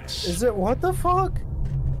 experience. Is it what the fuck?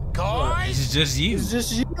 Guys, This is just you. It's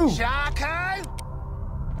just you. Sharko,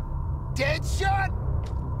 Deadshot,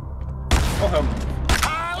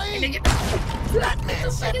 Harley.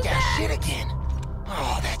 Batman said that shit again.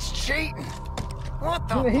 Oh, that's cheating. What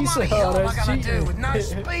the He bloody said, hell am I that's gonna do cheating. with no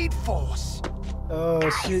speed force? Oh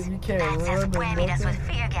shit, you can't run or nothing.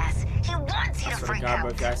 Fear gas. He wants you I to swear to freak God, out. bro,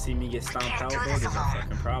 if y'all see me get stomped out, bro, there's a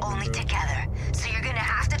fucking problem, Only bro. together. So you're gonna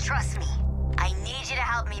have to trust me. I need you to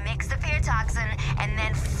help me mix the fear toxin and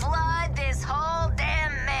then flood this whole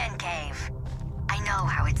damn man cave. I know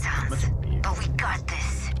how it sounds, but we got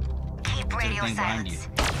this. Keep radio silence.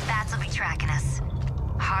 Bats will be tracking us.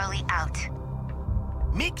 Harley out.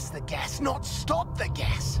 Mix the gas, not stop the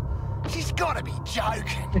gas. She's gotta be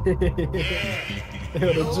joking.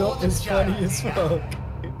 Yo, the joke is funny as fuck.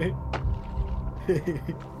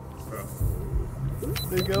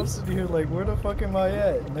 Nigga, I'm sitting here like, where the fuck am I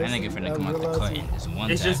at? That nigga finna come out the cut in this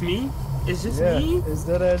one It's just me? It's just yeah, me? Is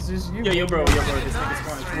that ass just you? Yo, bro, this nigga's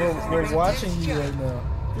spawning. We're watching you right now.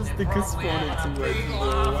 This nigga's spawning too much,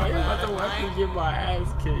 bro. Why you about to watch me get my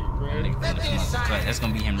ass kicked, bro? That's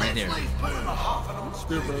gonna be him right there.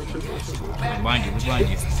 Spirit, bro. Behind you, behind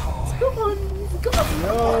you. Come on.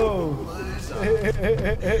 Yo!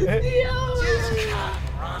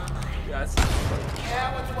 Yes.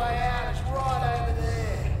 Coward's way out is right over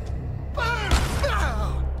there. Boom!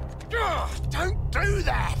 Oh, don't do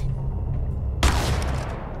that!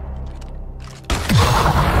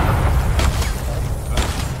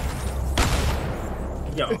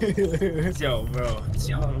 Yo, bro.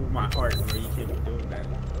 Yo, my heart, bro. You can't be doing that.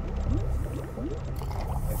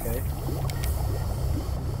 Okay.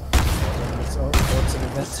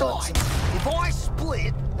 If I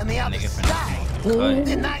split and the others stay,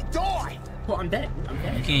 then they die. Well, I'm dead.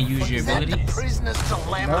 You can't use your abilities. The prisoner's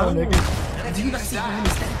dilemma. No, nigga. Do you not see how many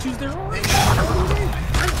statues there are?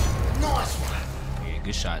 Nice one. Yeah,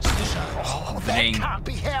 good shots, good shots. Oh, that can't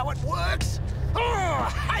be how it works. Oh,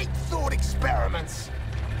 I hate thought experiments.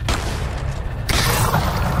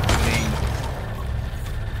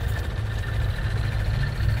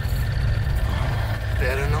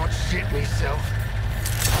 Better not shit myself.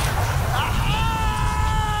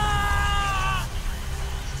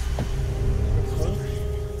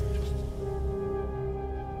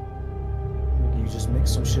 You just mix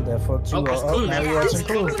some shit that fucked you up. Oh, now you're watching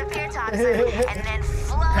Clue. And then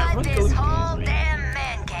flood this whole damn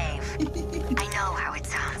man cave. I know how it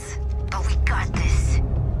sounds, but we got this.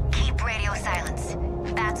 Keep radio silence.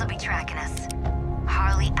 Bats will be tracking us.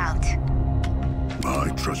 Harley out. I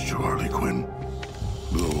trust you, Harley Quinn.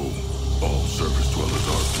 Though all surface dwellers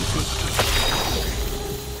are duplicitous.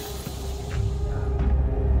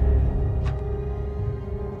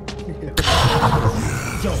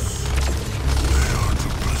 Yes, they are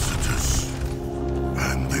duplicitous,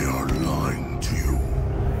 and they are lying to you.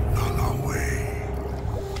 Nanawe.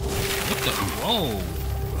 What the? Whoa!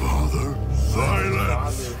 Father,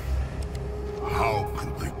 silence! How can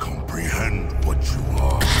they comprehend what you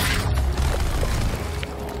are?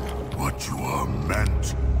 What you are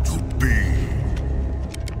meant to be.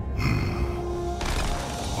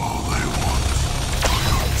 All they want are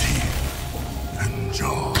your teeth and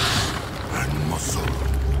jaws and muscle.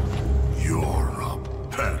 You're a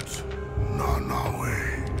pet, Nanawe.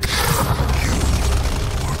 You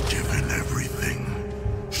were given everything.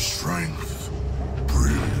 Strength,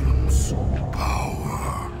 brilliance, power.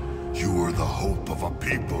 You were the hope of a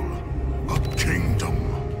people, a kingdom.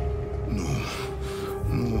 No.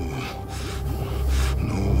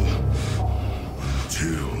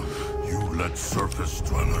 Until you let surface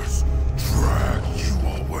dwellers drag you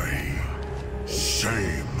away.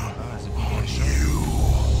 Shame on you.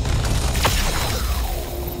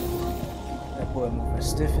 That boy moving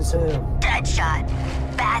stiff as hell. Deadshot.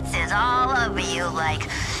 Bats is all over you like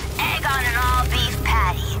egg on an all-beef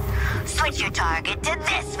patty. Switch your target to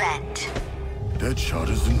this vent. Deadshot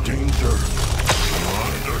is in danger. You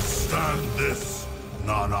understand this,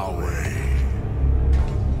 Nanawe.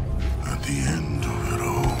 At the end of it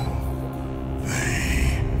all,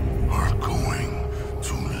 they are going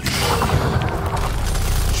to leave.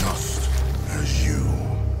 Just as you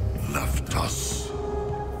left us.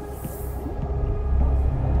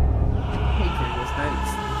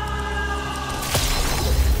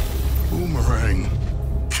 Boomerang,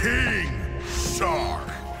 King Shark.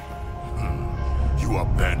 You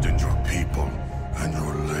abandoned your people and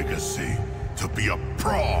your legacy to be a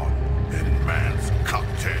prawn in man's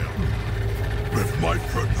cocktail. If my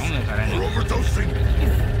friends are overdosing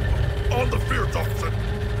on the fear toxin,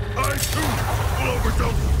 I too will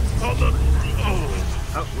overdose on the...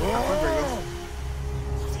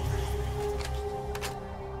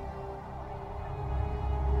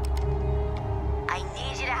 I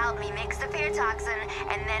need you to help me mix the fear toxin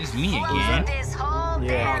and then It's me flood again. this whole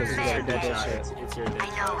Yeah, damn because man it's cave. It's your I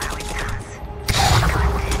know how it sounds.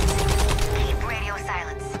 Keep radio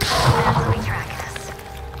silence. Bats will be tracking us.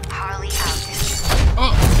 Harley out.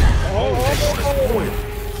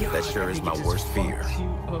 That sure is my worst fear.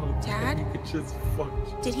 Dad?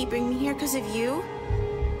 Did he bring me here because of you?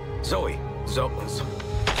 Zoe, it's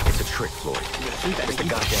the trick, Floyd. It's the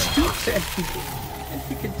goddamn and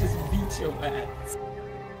he can just beat your ass.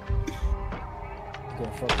 You're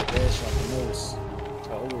gonna fuck the Deadshot the most. It's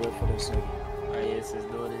over with for this nigga. Oh, yeah, it's his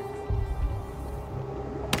daughter.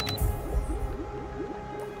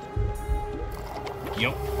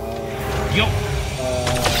 Yo.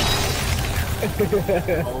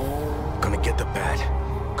 Gonna get the bat.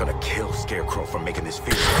 Gonna kill Scarecrow for making this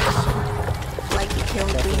fear. Like you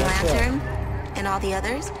killed Green Lantern and all the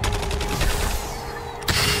others?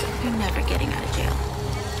 You're never getting out of jail.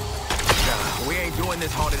 Nah, we ain't doing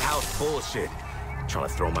this haunted house bullshit. Trying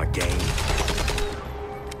to throw my game.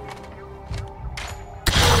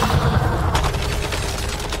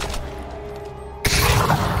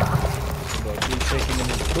 But he's taking him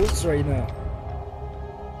in his boots right now.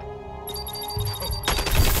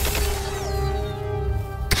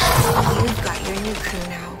 You've got your new crew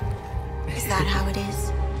now. Is that how it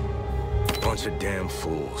is? Bunch of damn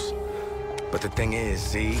fools. But the thing is,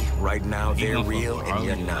 see, right now they're real and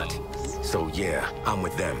you're not. So yeah, I'm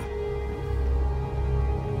with them.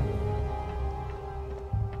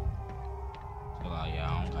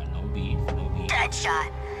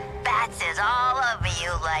 Deadshot. Bats is all over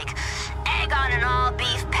you like egg on an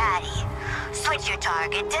all-beef patty. Switch your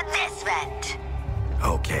target to this vent.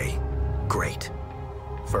 Okay, great.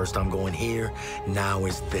 First I'm going here, now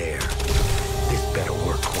is there. This better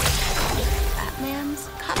work quick. Batman's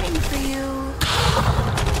coming for you.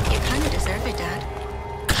 You kind of deserve it, Dad.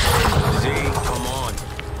 Z, come on.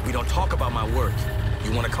 We don't talk about my work.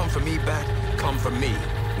 You want to come for me, Bat? Come for me,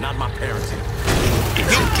 not my parenting.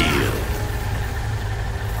 It's a deal.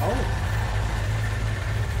 Oh.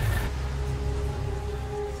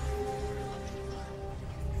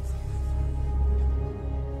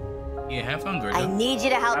 Yeah, have fun, Greta. I need you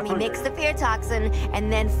to help me mix the fear toxin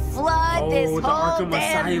and then flood this whole Arkham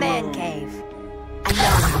damn Asylum. man cave. I know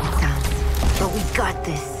how it sounds, but we got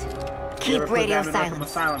this. Keep radio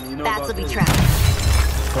silence. Bats will be trapped.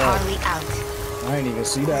 Harley out. I ain't even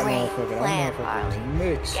see that Great motherfucker. plan, That motherfucker was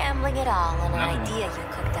mixed. Gambling it all on an idea you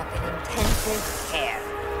cooked up in intensive care.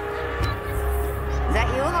 Is that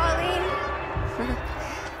you, Harley?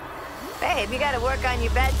 Babe, you gotta work on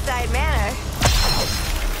your bedside manner.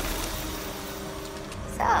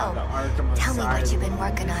 So, tell me what you've been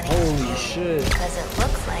working on. Holy shit. Because it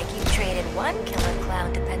looks like you traded one killer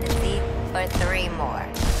clown dependency for 3 more.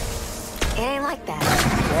 It ain't like that.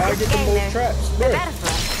 Why get the most traps? They're better for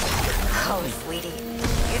us. Oh, sweetie.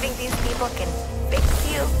 You think these people can fix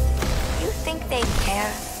you? You think they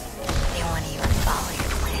care? They want to even follow your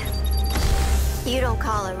plan. You don't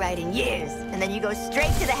call her right in years, and then you go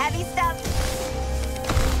straight to the heavy stuff?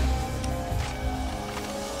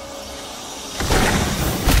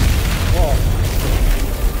 Whoa.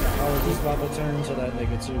 I was just about to turn to that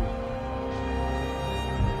nigga too.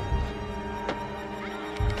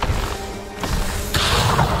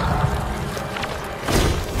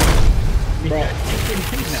 Bro.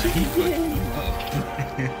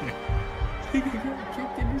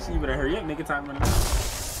 You better hurry up, nigga. Time running out.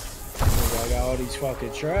 I got all these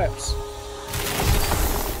fucking traps.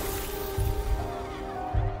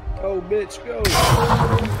 Go, bitch, go.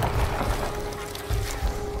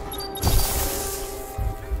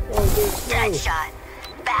 Go, bitch, go. Deadshot.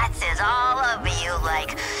 Bats is all over you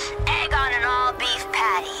like egg on an all-beef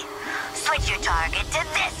patty. Switch your target to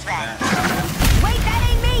this vent. Wait, that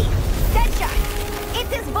ain't me! Deadshot!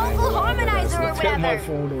 It's his vocal harmonizer or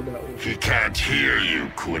whatever! He can't hear you,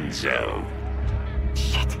 Quinzel.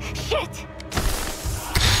 Shit!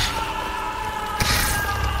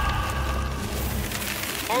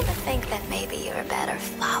 Ever think that maybe you're a better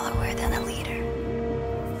follower than a leader?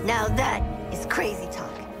 Now that is crazy talk.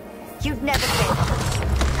 You'd never say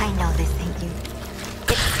that. I know this ain't you.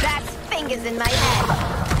 It's Bat's fingers in my head.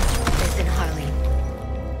 Listen, Harley.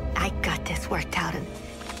 I got this worked out, and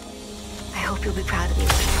I hope you'll be proud of me.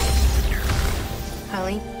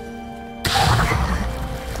 Harley?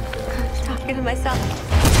 I'm talking to myself.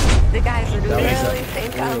 The guys would really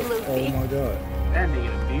think I'm loopy. Oh my god. That nigga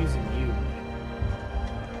abusing you.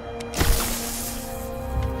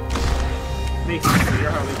 Makes sense for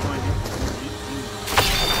your Harley Quinn.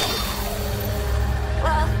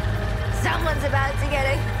 Well, someone's about to get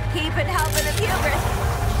a heaping helping of hubris.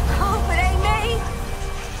 Hope it ain't me.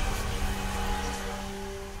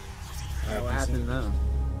 What happened now?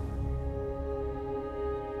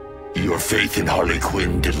 Your faith in Harley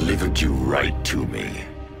Quinn delivered you right to me.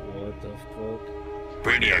 What the fuck?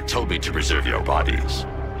 Brainiac told me to preserve your bodies,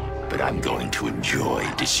 but I'm going to enjoy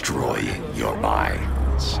destroying your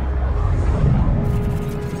minds.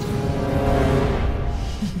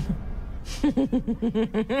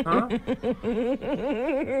 Huh?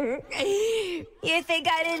 You think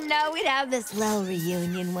I didn't know we'd have this little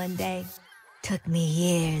reunion one day? Took me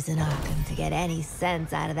years in Arkham to get any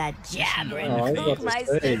sense out of that jabbering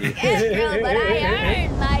kook-meister scoundrel, but I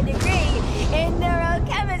earned my degree in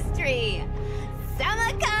neurochemistry.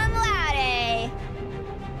 Summa cum laude.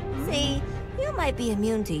 See, you might be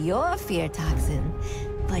immune to your fear toxin,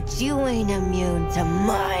 but you ain't immune to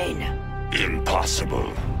mine.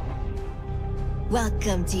 Impossible.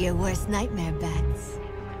 Welcome to your worst nightmare, Bats.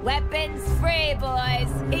 Weapons free, boys.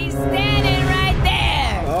 He's standing right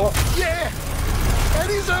there. Oh. Yeah! And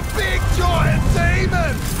he's a big giant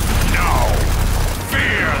demon! No!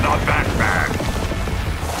 Fear the Batman!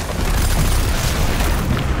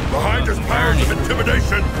 Behind his powers of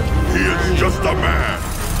intimidation, he is just a man.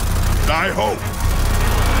 I hope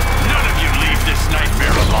None of you leave this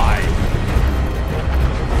nightmare alive.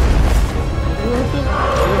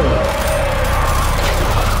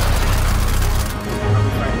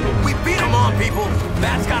 We beat him on, people.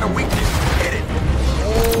 Bat's got a weakness. Hit it.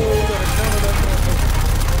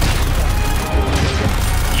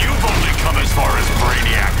 You've only come as far as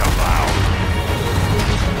Brainiac allowed.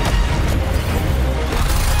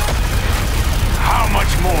 How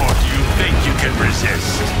much more do you think you can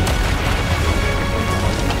resist?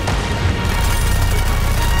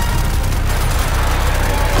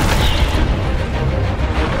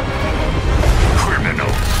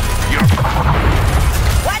 Criminals, you're...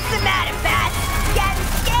 What's the matter, Bats? Getting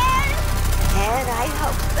scared? And I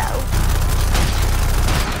hope so.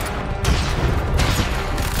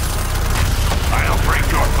 I'll break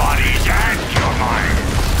your bodies and your minds.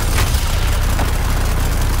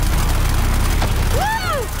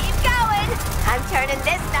 Woo! Keep going. I'm turning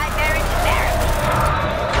this nightmare into therapy.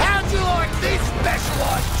 How'd you like this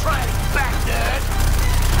specialized training, back nerd?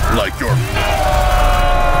 like your...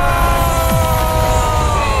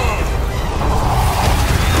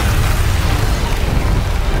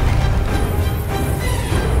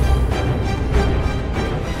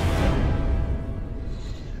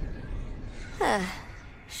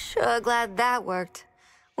 Sure glad that worked.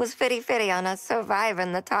 Was fitty-fitty on us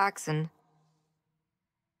surviving the toxin.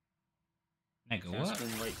 Nigga, Is that what?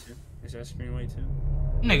 screen white too? Is that screen white too?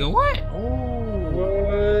 Nigga, what? Oh,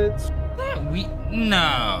 what? That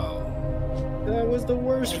no. That was the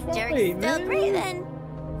worst fight, Still man. breathing.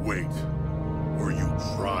 Wait, were you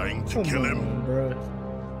trying to kill him? Bro.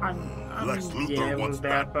 Lex Luthor yeah, it wants was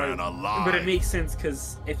bad, Batman alive. but it makes sense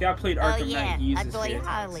because if y'all played Arkham Knight, he uses Adoy fear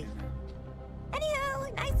Harley. toxin.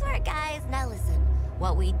 Anywho, nice work, guys. Now listen.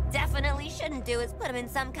 What we definitely shouldn't do is put him in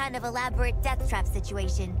some kind of elaborate death trap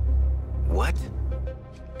situation. What?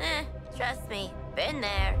 Trust me. Been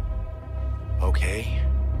there. Okay.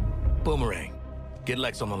 Boomerang, get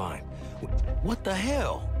Lex on the line. What the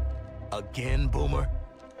hell? Again, Boomer?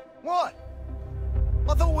 What?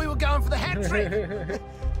 I thought we were going for the hat trick.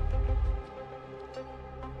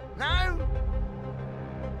 No?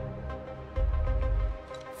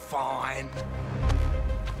 Fine.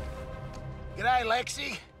 G'day,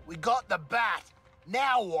 Lexi. We got the bat.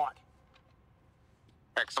 Now what?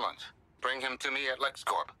 Excellent. Bring him to me at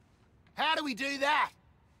LexCorp. How do we do that?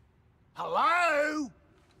 Hello?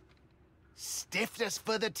 Stiffness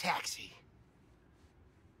for the taxi.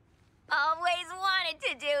 Always wanted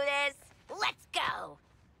to do this. Let's go.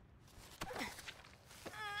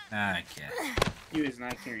 Nah, I can't. You is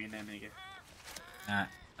not carrying that nigga. Nah,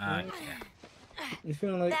 I can't. You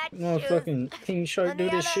feeling like That motherfucking King Shark do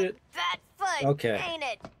this shit? Bat foot. Okay. Ain't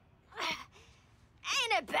it?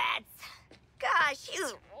 Ain't it, Bats? Gosh,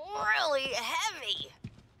 he's really heavy.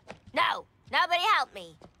 No, nobody help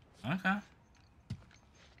me. Okay.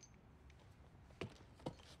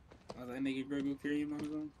 Oh, that nigga Greg will carry him on his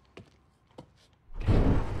own.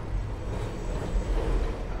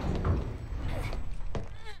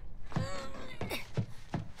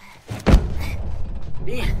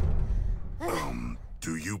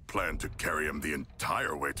 Do you plan to carry him the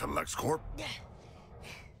entire way to LexCorp?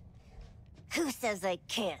 Who says I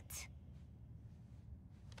can't?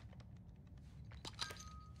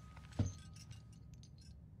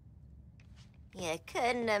 You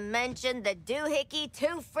couldn't have mentioned the doohickey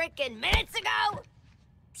 2 frickin' minutes ago?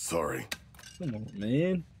 Sorry. Come on,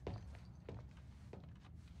 man.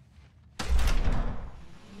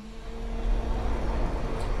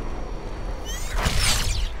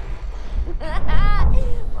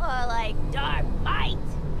 More like dark bite.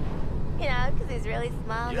 You know, because he's really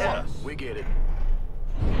small. Yeah, we get it.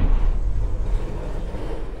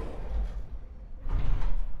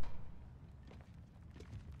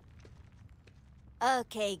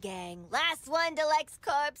 Okay, gang. Last one to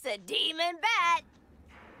LexCorp's a demon bat.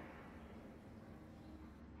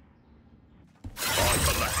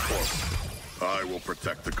 I will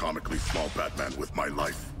protect the comically small Batman with my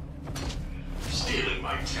life. Stealing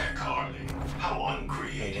my tech, Harley. How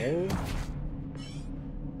uncreative.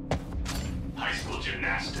 High school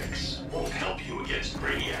gymnastics won't help you against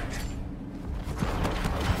Brainiac.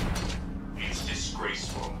 It's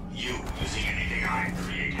disgraceful. You using anything I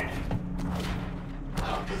created.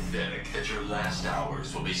 How pathetic that your last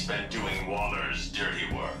hours will be spent doing Waller's dirty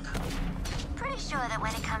work. Pretty sure that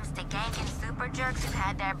when it comes to ganking super jerks who've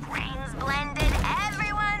had their brains blended,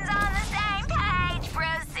 everyone's on the same page,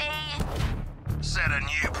 Brucey. Set a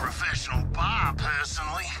new professional bar,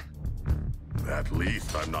 personally. At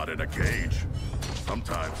least I'm not in a cage.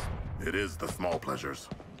 Sometimes it is the small pleasures.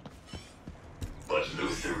 But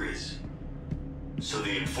Luther is. So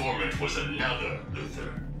the informant was another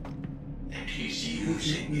Luther. And he's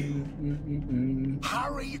using you.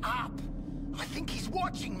 Hurry up! I think he's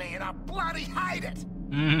watching me and I bloody hate it!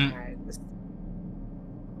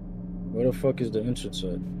 Where the fuck is the entrance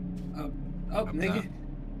at? Up, nigga.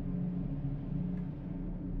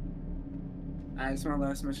 Alright, it's my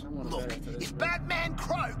last mission. I want to bet after this. If Batman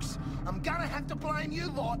croaks, I'm gonna have to blame you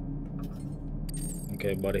lot.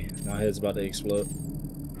 Okay, buddy. My head's about to explode.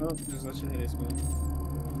 Oh, just let your head explode.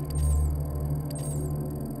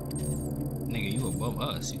 Nigga, you above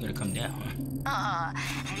us. You gotta come down.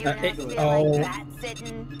 Have you ever had to feel like rat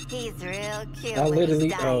sitting? He's real cute. I literally,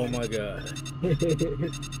 when oh he's my god.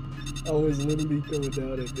 I was literally coming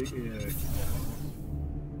down at big air.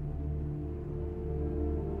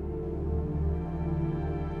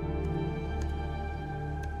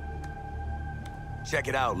 Check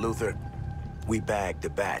it out, Luther. We bagged the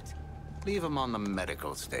bat. Leave him on the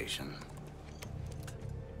medical station.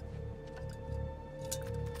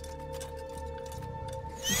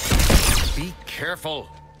 Be careful.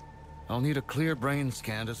 I'll need a clear brain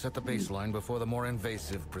scan to set the baseline before the more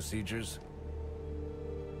invasive procedures.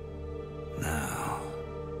 Now,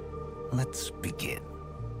 let's begin.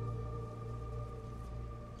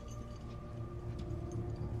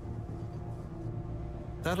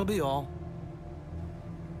 That'll be all.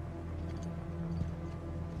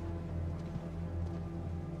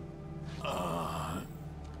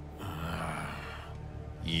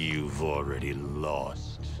 You've already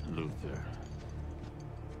lost, Luther.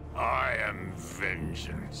 I am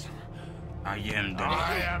vengeance. I am the...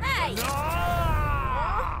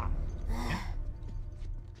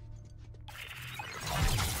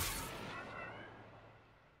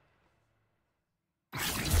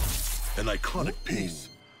 An iconic piece.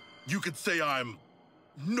 You could say I'm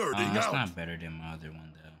nerding It's out. not better than my other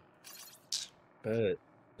one, though. Bet.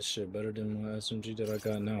 This shit better than my SMG that I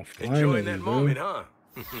got now. Enjoying that bro. moment, huh?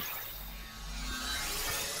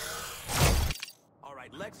 All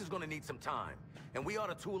right, Lex is gonna need some time, and we ought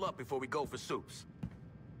to tool up before we go for soups.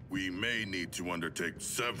 We may need to undertake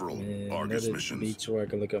several Man, Argus let it missions. be to where I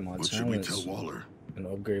can look at my What should we talents tell Waller? and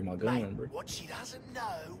upgrade my gun, bro. What she doesn't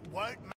know won't